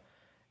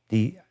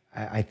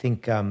I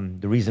think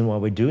the reason why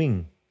we're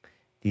doing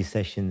these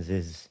sessions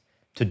is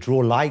to draw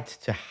light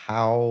to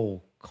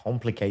how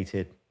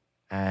complicated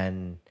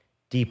and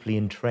deeply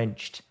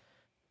entrenched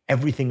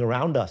everything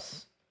around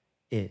us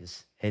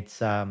is.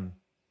 It's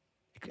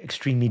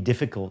extremely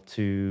difficult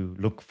to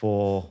look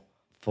for.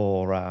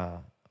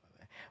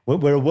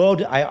 We're a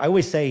world. I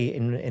always say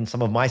in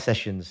some of my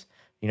sessions,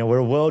 we're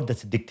a world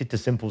that's addicted to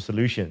simple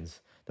solutions.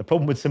 The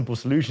problem with simple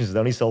solutions is they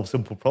only solve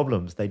simple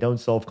problems. They don't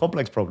solve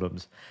complex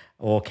problems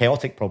or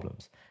chaotic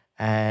problems.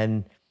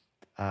 And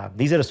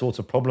these are the sorts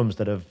of problems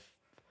that have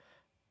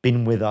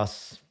been with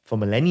us for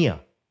millennia.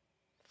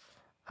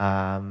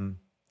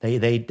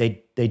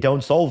 They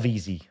don't solve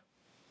easy.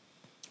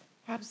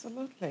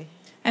 Absolutely.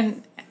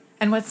 And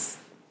what's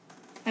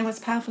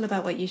powerful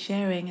about what you're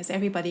sharing is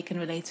everybody can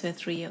relate to a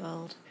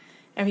 3-year-old.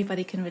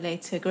 Everybody can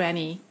relate to a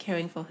granny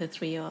caring for her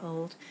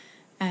 3-year-old,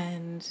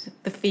 and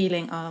the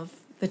feeling of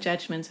the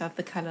judgment of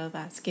the color of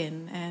our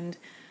skin. And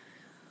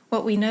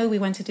what we know we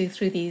want to do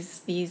through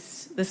this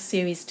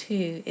series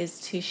too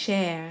is to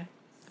share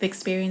the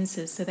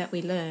experiences so that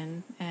we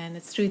learn, and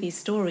it's through these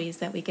stories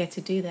that we get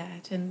to do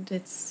that, and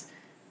it's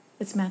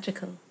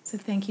magical. So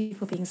thank you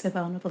for being so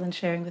vulnerable and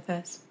sharing with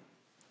us.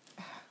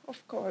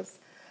 Of course.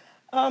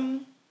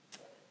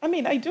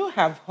 I do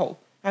have hope.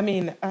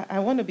 I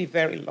want to be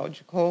very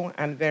logical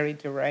and very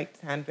direct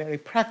and very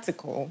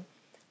practical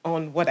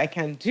on what I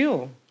can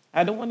do.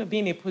 I don't want to be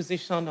in a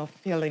position of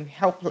feeling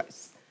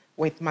helpless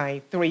with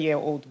my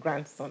 3-year-old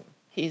grandson.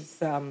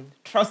 He's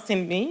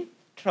trusting me,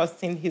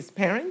 trusting his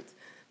parents,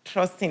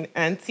 trusting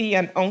auntie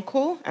and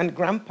uncle and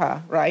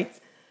grandpa, right,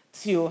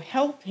 to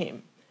help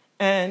him.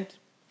 And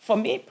for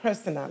me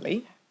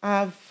personally,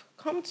 I've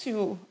come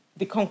to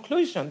the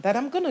conclusion that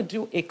I'm going to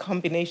do a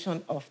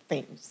combination of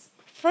things.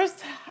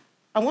 First,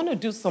 I want to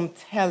do some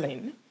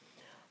telling,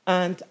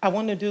 and I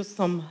want to do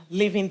some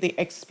living the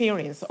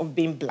experience of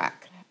being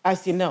Black.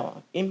 As you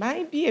know, it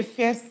might be a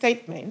fair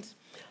statement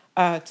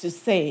to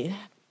say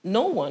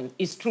no one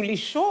is truly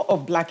sure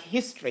of Black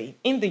history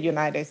in the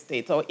United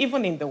States or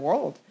even in the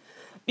world,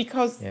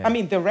 because,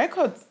 the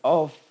records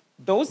of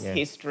those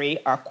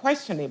history are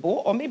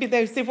questionable, or maybe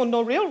there's even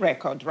no real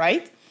record,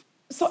 right?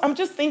 So I'm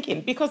just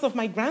thinking, because of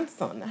my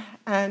grandson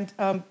and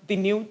the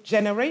new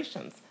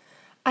generations,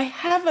 I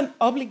have an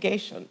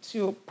obligation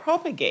to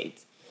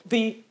propagate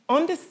the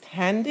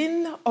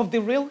understanding of the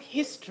real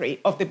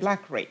history of the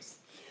Black race.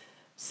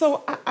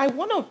 So I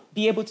want to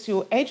be able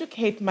to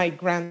educate my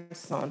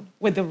grandson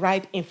with the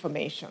right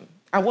information.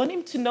 I want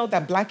him to know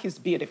that Black is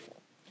beautiful.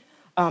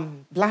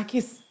 Black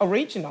is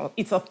original.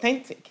 It's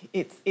authentic.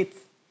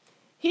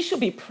 He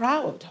should be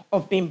proud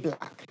of being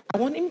Black. I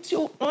want him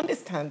to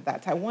understand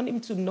that. I want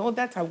him to know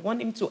that. I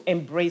want him to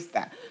embrace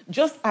that.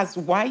 Just as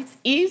white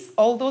is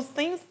all those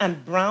things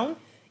and brown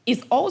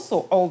is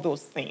also all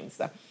those things.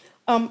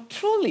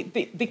 Truly,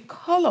 the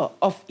color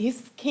of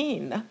his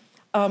skin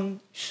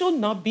should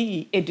not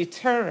be a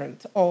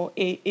deterrent or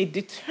a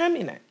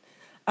determinant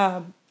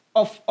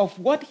of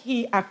what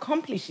he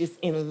accomplishes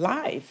in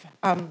life.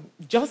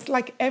 Just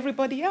like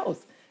everybody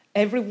else,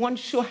 everyone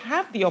should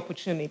have the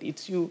opportunity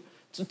to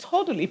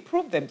totally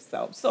prove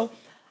themselves. So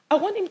I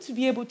want him to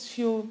be able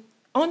to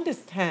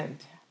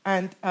understand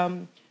and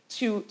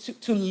to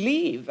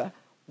live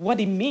what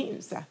it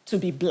means to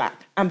be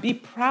Black and be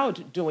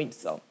proud doing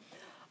so.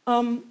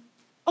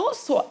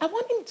 Also, I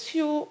want him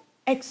to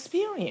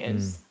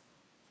experience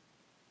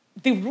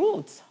the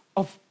roots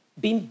of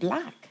being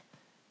Black.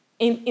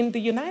 In the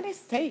United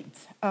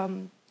States,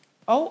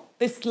 all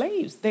the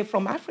slaves, they're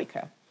from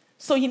Africa.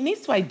 So he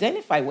needs to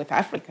identify with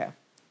Africa.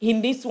 He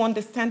needs to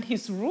understand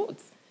his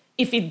roots.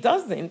 If he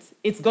doesn't,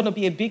 it's going to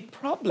be a big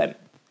problem.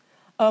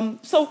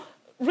 So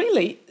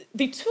really,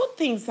 the two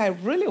things I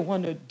really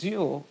want to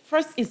do,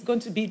 first is going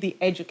to be the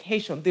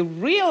education, the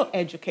real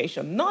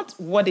education, not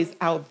what is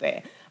out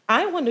there.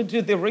 I want to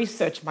do the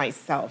research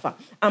myself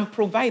and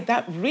provide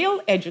that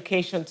real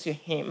education to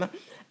him,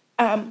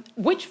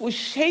 which will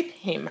shape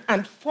him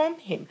and form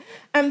him.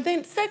 And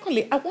then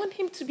secondly, I want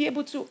him to be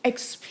able to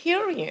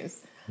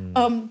experience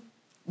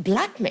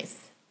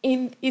Blackness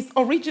in its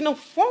original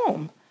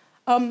form.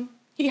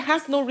 He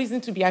has no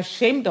reason to be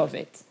ashamed of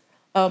it.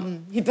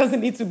 He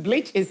doesn't need to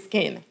bleach his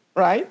skin,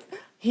 right?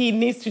 He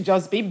needs to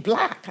just be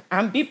Black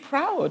and be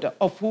proud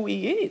of who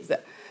he is.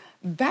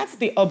 That's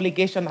the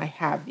obligation I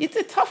have. It's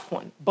a tough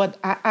one, but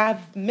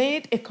I've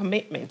made a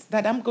commitment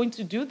that I'm going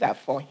to do that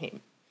for him.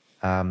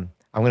 I'm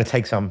going to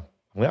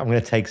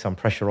take some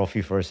pressure off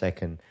you for a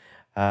second.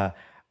 I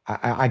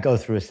I go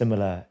through a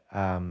similar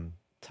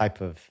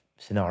type of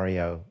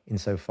scenario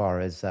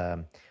insofar as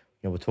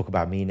we'll talk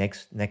about me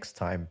next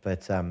time.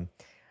 But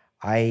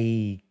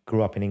I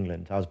grew up in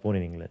England. I was born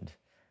in England,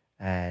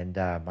 and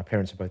my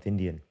parents are both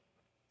Indian.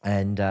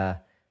 And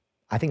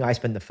I think I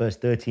spent the first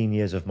 13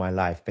 years of my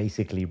life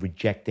basically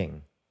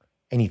rejecting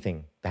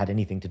anything that had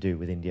anything to do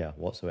with India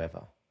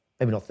whatsoever.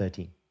 Maybe not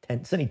 13,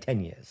 10, certainly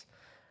 10 years.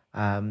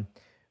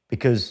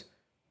 Because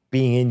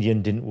being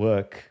Indian didn't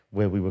work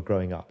where we were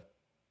growing up,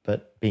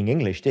 but being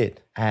English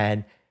did.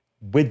 And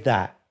with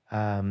that,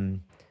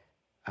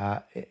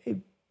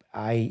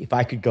 if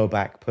I could go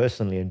back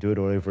personally and do it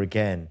all over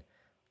again,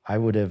 I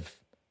would have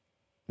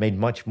made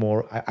much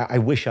more. I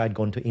wish I'd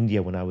gone to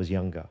India when I was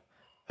younger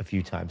a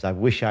few times. I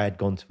wish I had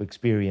gone to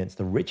experience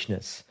the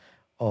richness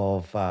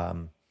of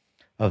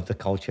the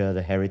culture,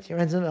 the heritage,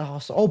 and a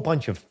whole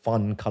bunch of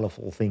fun,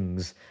 colorful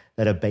things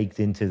that are baked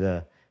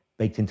into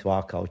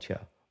our culture,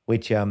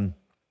 which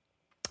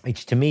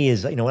to me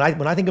is,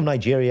 when I think of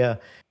Nigeria,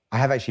 I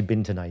have actually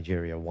been to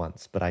Nigeria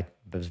once, but it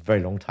was a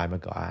very long time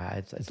ago.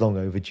 It's long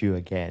overdue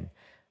again.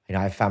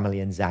 I have family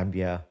in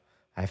Zambia,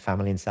 I have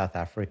family in South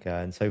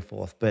Africa, and so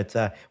forth. But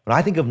when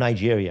I think of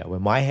Nigeria, where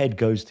my head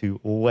goes to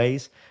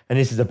always, and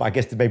I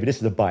guess maybe this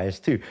is a bias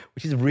too,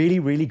 which is really,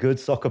 really good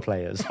soccer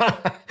players.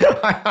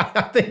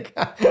 I think,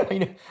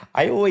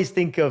 I always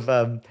think of,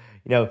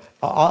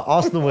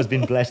 Arsenal has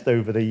been blessed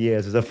over the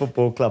years as a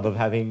football club of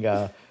having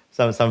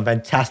some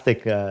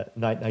fantastic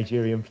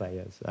Nigerian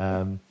players.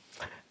 Where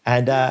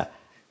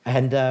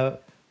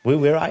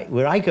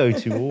I go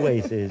to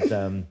always is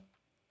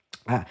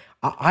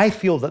I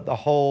feel that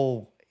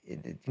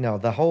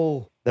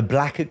the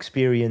Black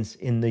experience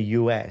in the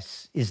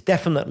US is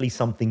definitely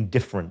something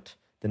different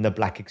than the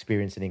Black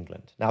experience in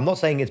England. Now, I'm not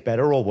saying it's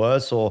better or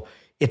worse, or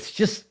it's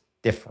just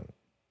different.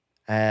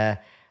 And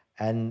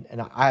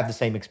I have the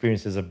same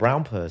experience as a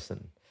brown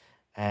person.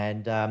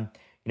 And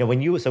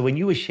when you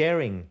were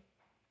sharing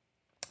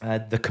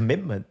the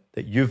commitment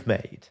that you've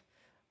made,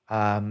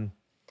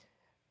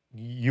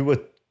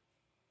 you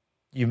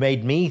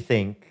made me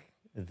think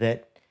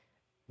that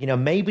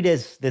maybe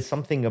there's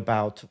something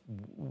about,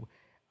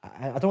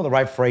 I don't know what the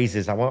right phrase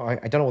is. I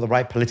don't know what the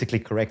right politically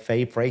correct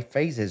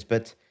phrase is,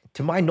 but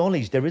to my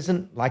knowledge, there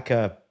isn't like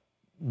a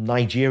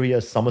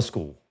Nigeria summer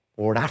school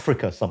or an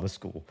Africa summer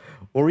school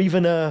or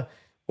even a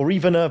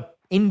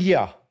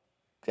India.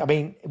 I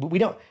mean, we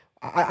don't.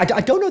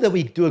 I don't know that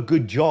we do a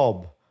good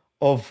job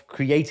of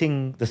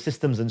creating the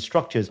systems and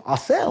structures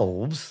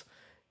ourselves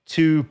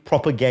to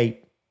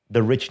propagate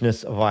the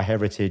richness of our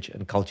heritage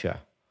and culture.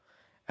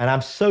 And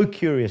I'm so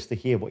curious to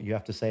hear what you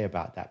have to say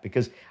about that,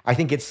 because I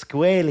think it's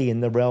squarely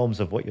in the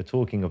realms of what you're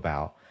talking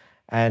about.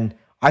 And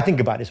I think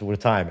about this all the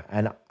time.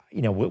 And,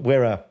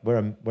 we're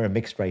a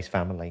mixed race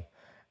family,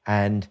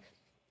 and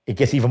it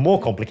gets even more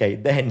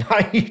complicated then.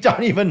 You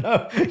don't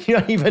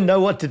even know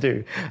what to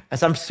do. And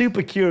so I'm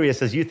super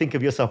curious, as you think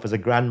of yourself as a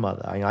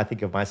grandmother, I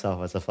think of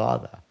myself as a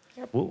father.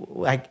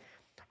 Yep.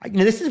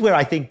 This is where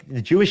I think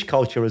the Jewish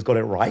culture has got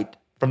it right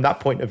from that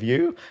point of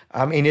view.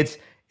 I mean, it's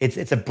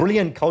a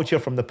brilliant culture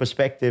from the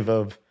perspective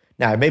of,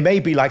 now it may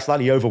be like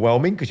slightly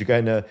overwhelming because you're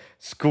going to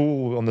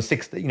school on the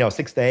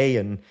sixth day,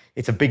 and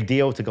it's a big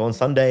deal to go on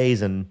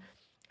Sundays, and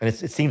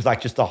it seems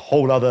like just a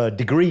whole other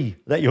degree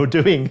that you're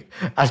doing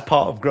as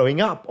part of growing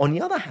up. On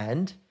the other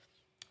hand,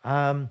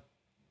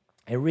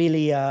 it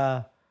really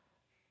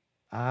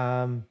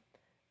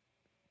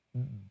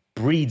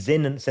breeds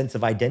in a sense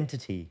of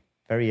identity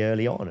very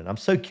early on, and I'm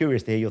so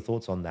curious to hear your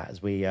thoughts on that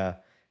as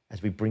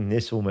we bring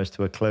this almost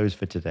to a close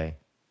for today.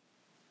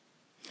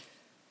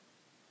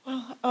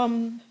 Well,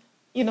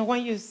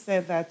 when you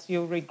said that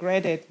you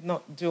regretted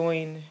not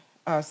doing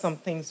some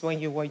things when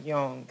you were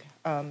young,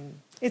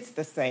 it's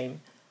the same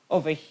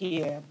over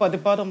here. But the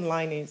bottom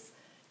line is,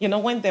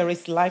 when there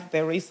is life,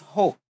 there is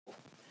hope.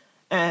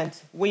 And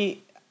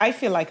I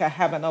feel like I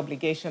have an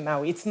obligation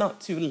now. It's not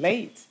too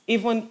late.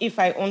 Even if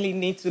I only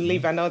need to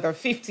live another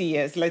 50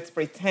 years, let's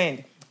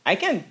pretend, I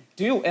can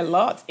do a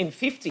lot in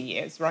 50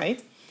 years,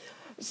 right?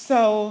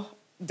 So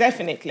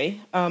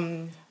definitely,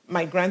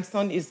 my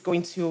grandson is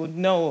going to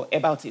know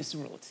about his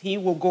roots. He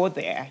will go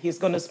there. He's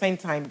going to spend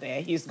time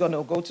there. He's going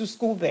to go to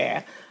school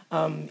there.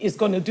 He's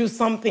going to do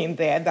something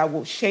there that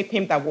will shape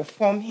him, that will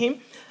form him.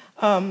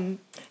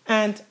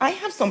 And I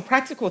have some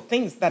practical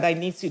things that I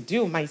need to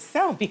do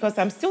myself because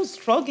I'm still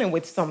struggling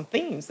with some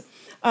things.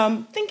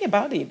 Think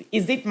about it.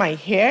 Is it my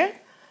hair?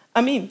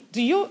 I mean,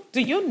 do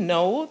you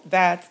know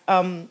that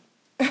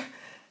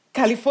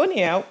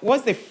California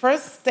was the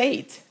first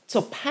state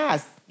to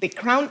pass the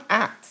Crown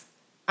Act?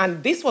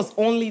 And this was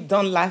only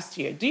done last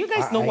year. Do you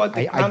guys know what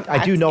the Crown Act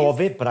is? I do know of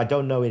it, but I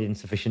don't know it in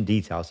sufficient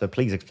detail. So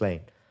please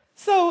explain.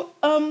 So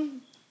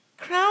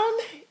CROWN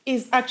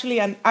is actually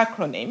an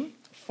acronym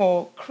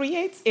for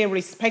Create a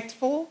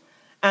Respectful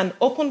and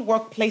Open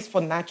Workplace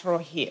for Natural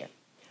Hair.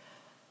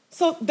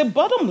 So the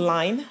bottom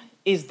line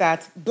is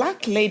that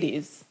Black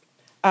ladies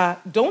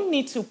don't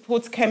need to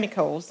put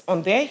chemicals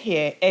on their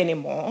hair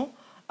anymore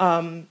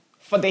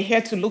for the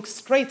hair to look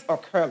straight or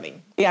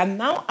curly. They are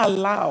now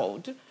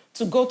allowed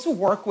to go to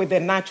work with their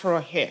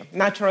natural hair,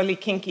 naturally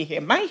kinky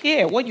hair. My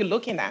hair, what you're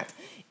looking at,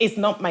 is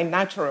not my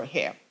natural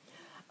hair.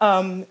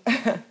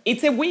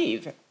 It's a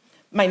weave.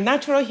 My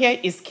natural hair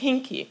is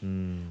kinky.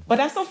 But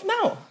as of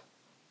now,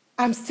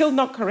 I'm still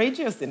not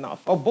courageous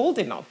enough or bold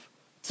enough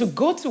to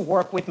go to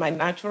work with my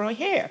natural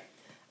hair.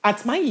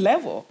 At my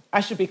level,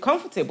 I should be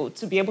comfortable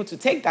to be able to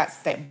take that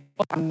step,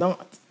 but I'm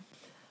not.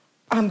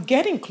 I'm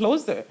getting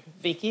closer,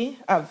 Vicky,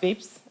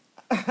 Vips.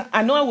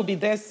 I know I will be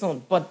there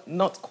soon, but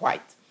not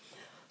quite.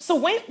 So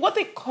what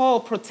they call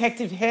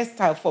protective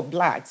hairstyle for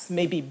blacks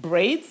may be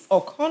braids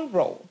or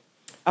cornrow.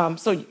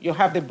 So you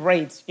have the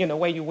braids,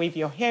 where you weave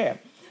your hair.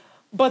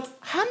 But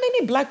how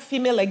many black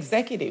female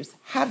executives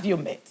have you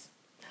met?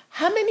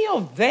 How many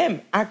of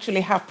them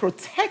actually have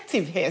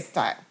protective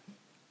hairstyle?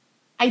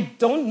 I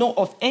don't know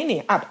of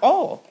any at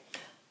all.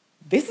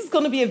 This is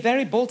going to be a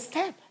very bold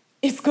step.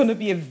 It's going to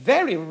be a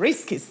very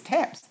risky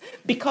step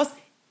because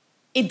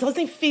it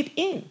doesn't fit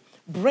in.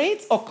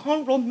 Braids or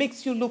cornrow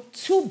makes you look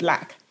too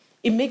black.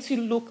 It makes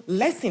you look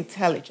less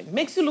intelligent,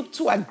 makes you look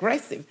too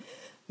aggressive,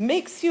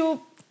 makes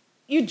you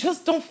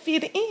just don't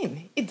fit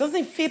in. It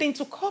doesn't fit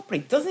into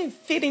corporate, doesn't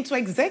fit into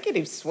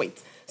executive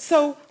suite.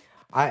 So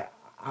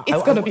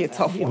it's going to be a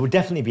tough one. It will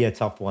definitely be a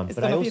tough one.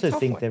 But I also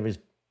think there has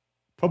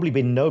probably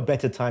been no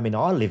better time in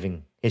our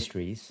living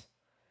histories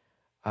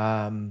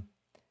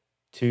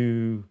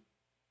to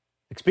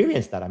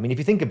experience that. I mean, if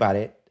you think about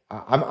it,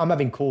 I'm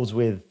having calls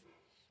with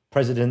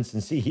presidents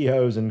and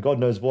CEOs and God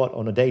knows what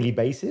on a daily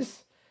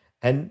basis.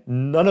 And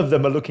none of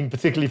them are looking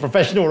particularly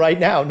professional right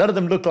now. None of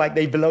them look like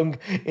they belong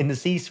in the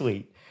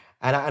C-suite.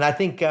 And I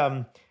think,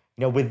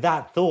 with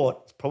that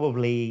thought, it's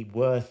probably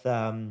worth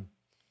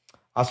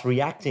us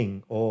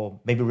reacting or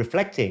maybe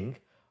reflecting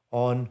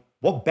on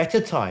what better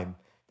time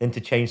than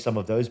to change some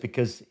of those,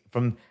 because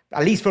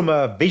at least from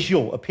a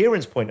visual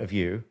appearance point of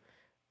view,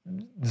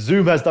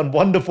 Zoom has done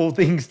wonderful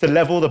things to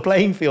level the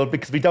playing field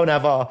because we don't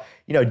have our,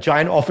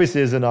 giant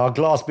offices and our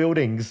glass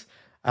buildings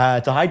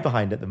to hide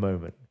behind at the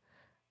moment.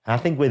 And I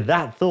think with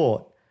that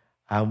thought,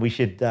 we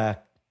should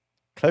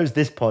close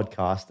this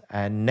podcast,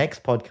 and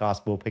next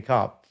podcast we'll pick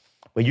up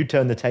where you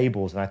turn the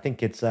tables. And I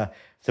think it's so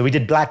we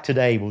did black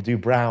today, we'll do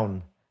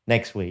brown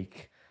next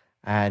week,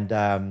 and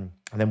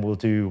then we'll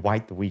do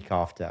white the week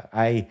after.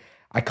 I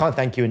can't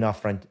thank you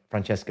enough,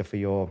 Francesca, for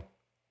your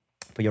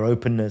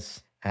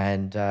openness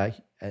and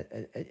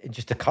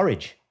just the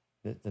courage.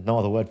 There's no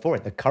other word for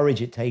it. The courage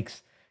it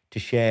takes to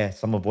share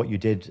some of what you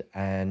did,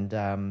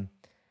 and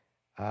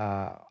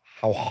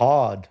how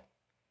hard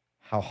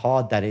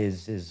that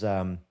is.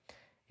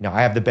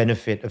 I have the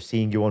benefit of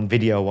seeing you on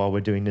video while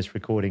we're doing this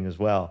recording as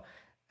well,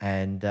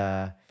 and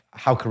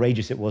how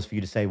courageous it was for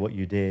you to say what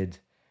you did.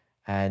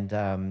 And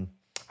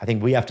I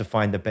think we have to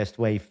find the best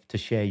way to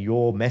share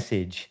your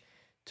message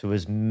to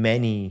as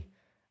many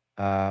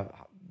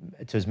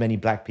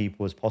black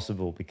people as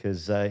possible,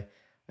 because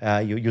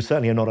you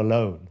certainly are not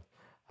alone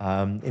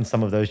in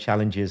some of those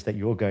challenges that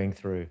you're going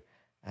through,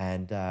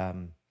 and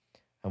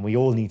we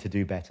all need to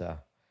do better.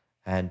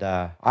 And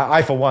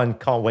I, for one,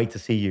 can't wait to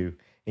see you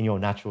in your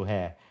natural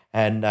hair.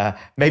 And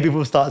maybe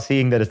we'll start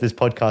seeing that as this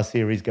podcast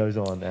series goes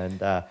on.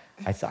 And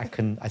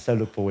I so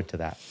look forward to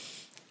that.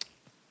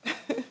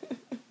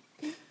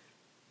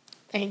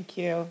 Thank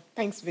you.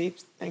 Thanks,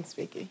 Vips. Thanks,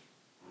 Vicky.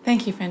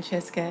 Thank you,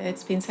 Francesca.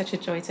 It's been such a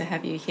joy to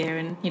have you here.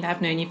 And,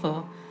 I've known you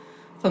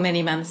for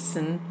many months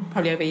and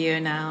probably over a year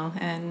now.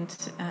 And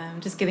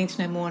just getting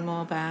to know more and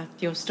more about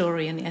your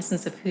story and the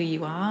essence of who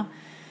you are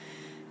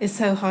is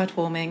so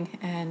heartwarming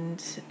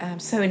and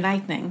so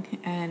enlightening.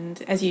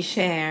 And as you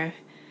share,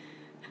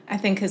 I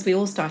think as we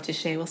all start to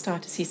share, we'll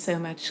start to see so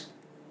much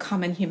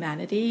common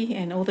humanity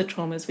and all the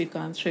traumas we've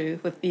gone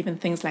through with even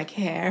things like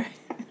hair.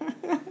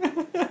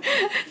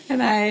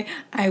 And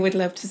I would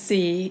love to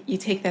see you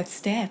take that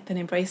step and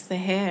embrace the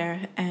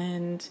hair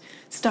and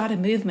start a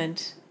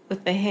movement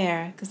with the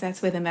hair, because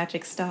that's where the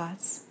magic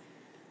starts.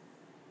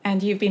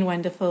 And you've been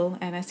wonderful,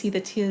 and I see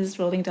the tears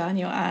rolling down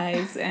your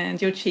eyes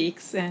and your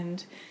cheeks.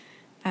 And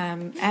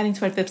adding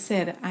to what Vip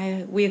said,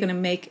 we're going to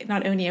make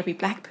not only every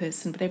black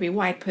person, but every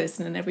white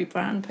person and every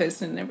brown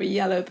person and every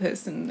yellow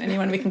person,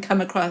 anyone we can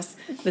come across,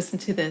 listen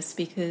to this,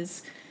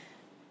 because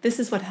this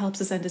is what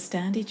helps us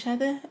understand each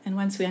other. And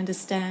once we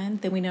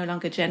understand, then we no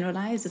longer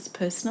generalize, it's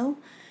personal.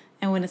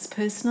 And when it's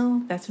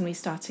personal, that's when we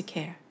start to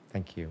care.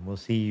 Thank you. We'll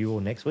see you all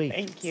next week.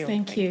 Thank you.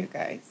 Thank you,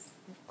 guys.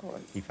 Of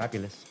course. Be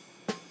fabulous.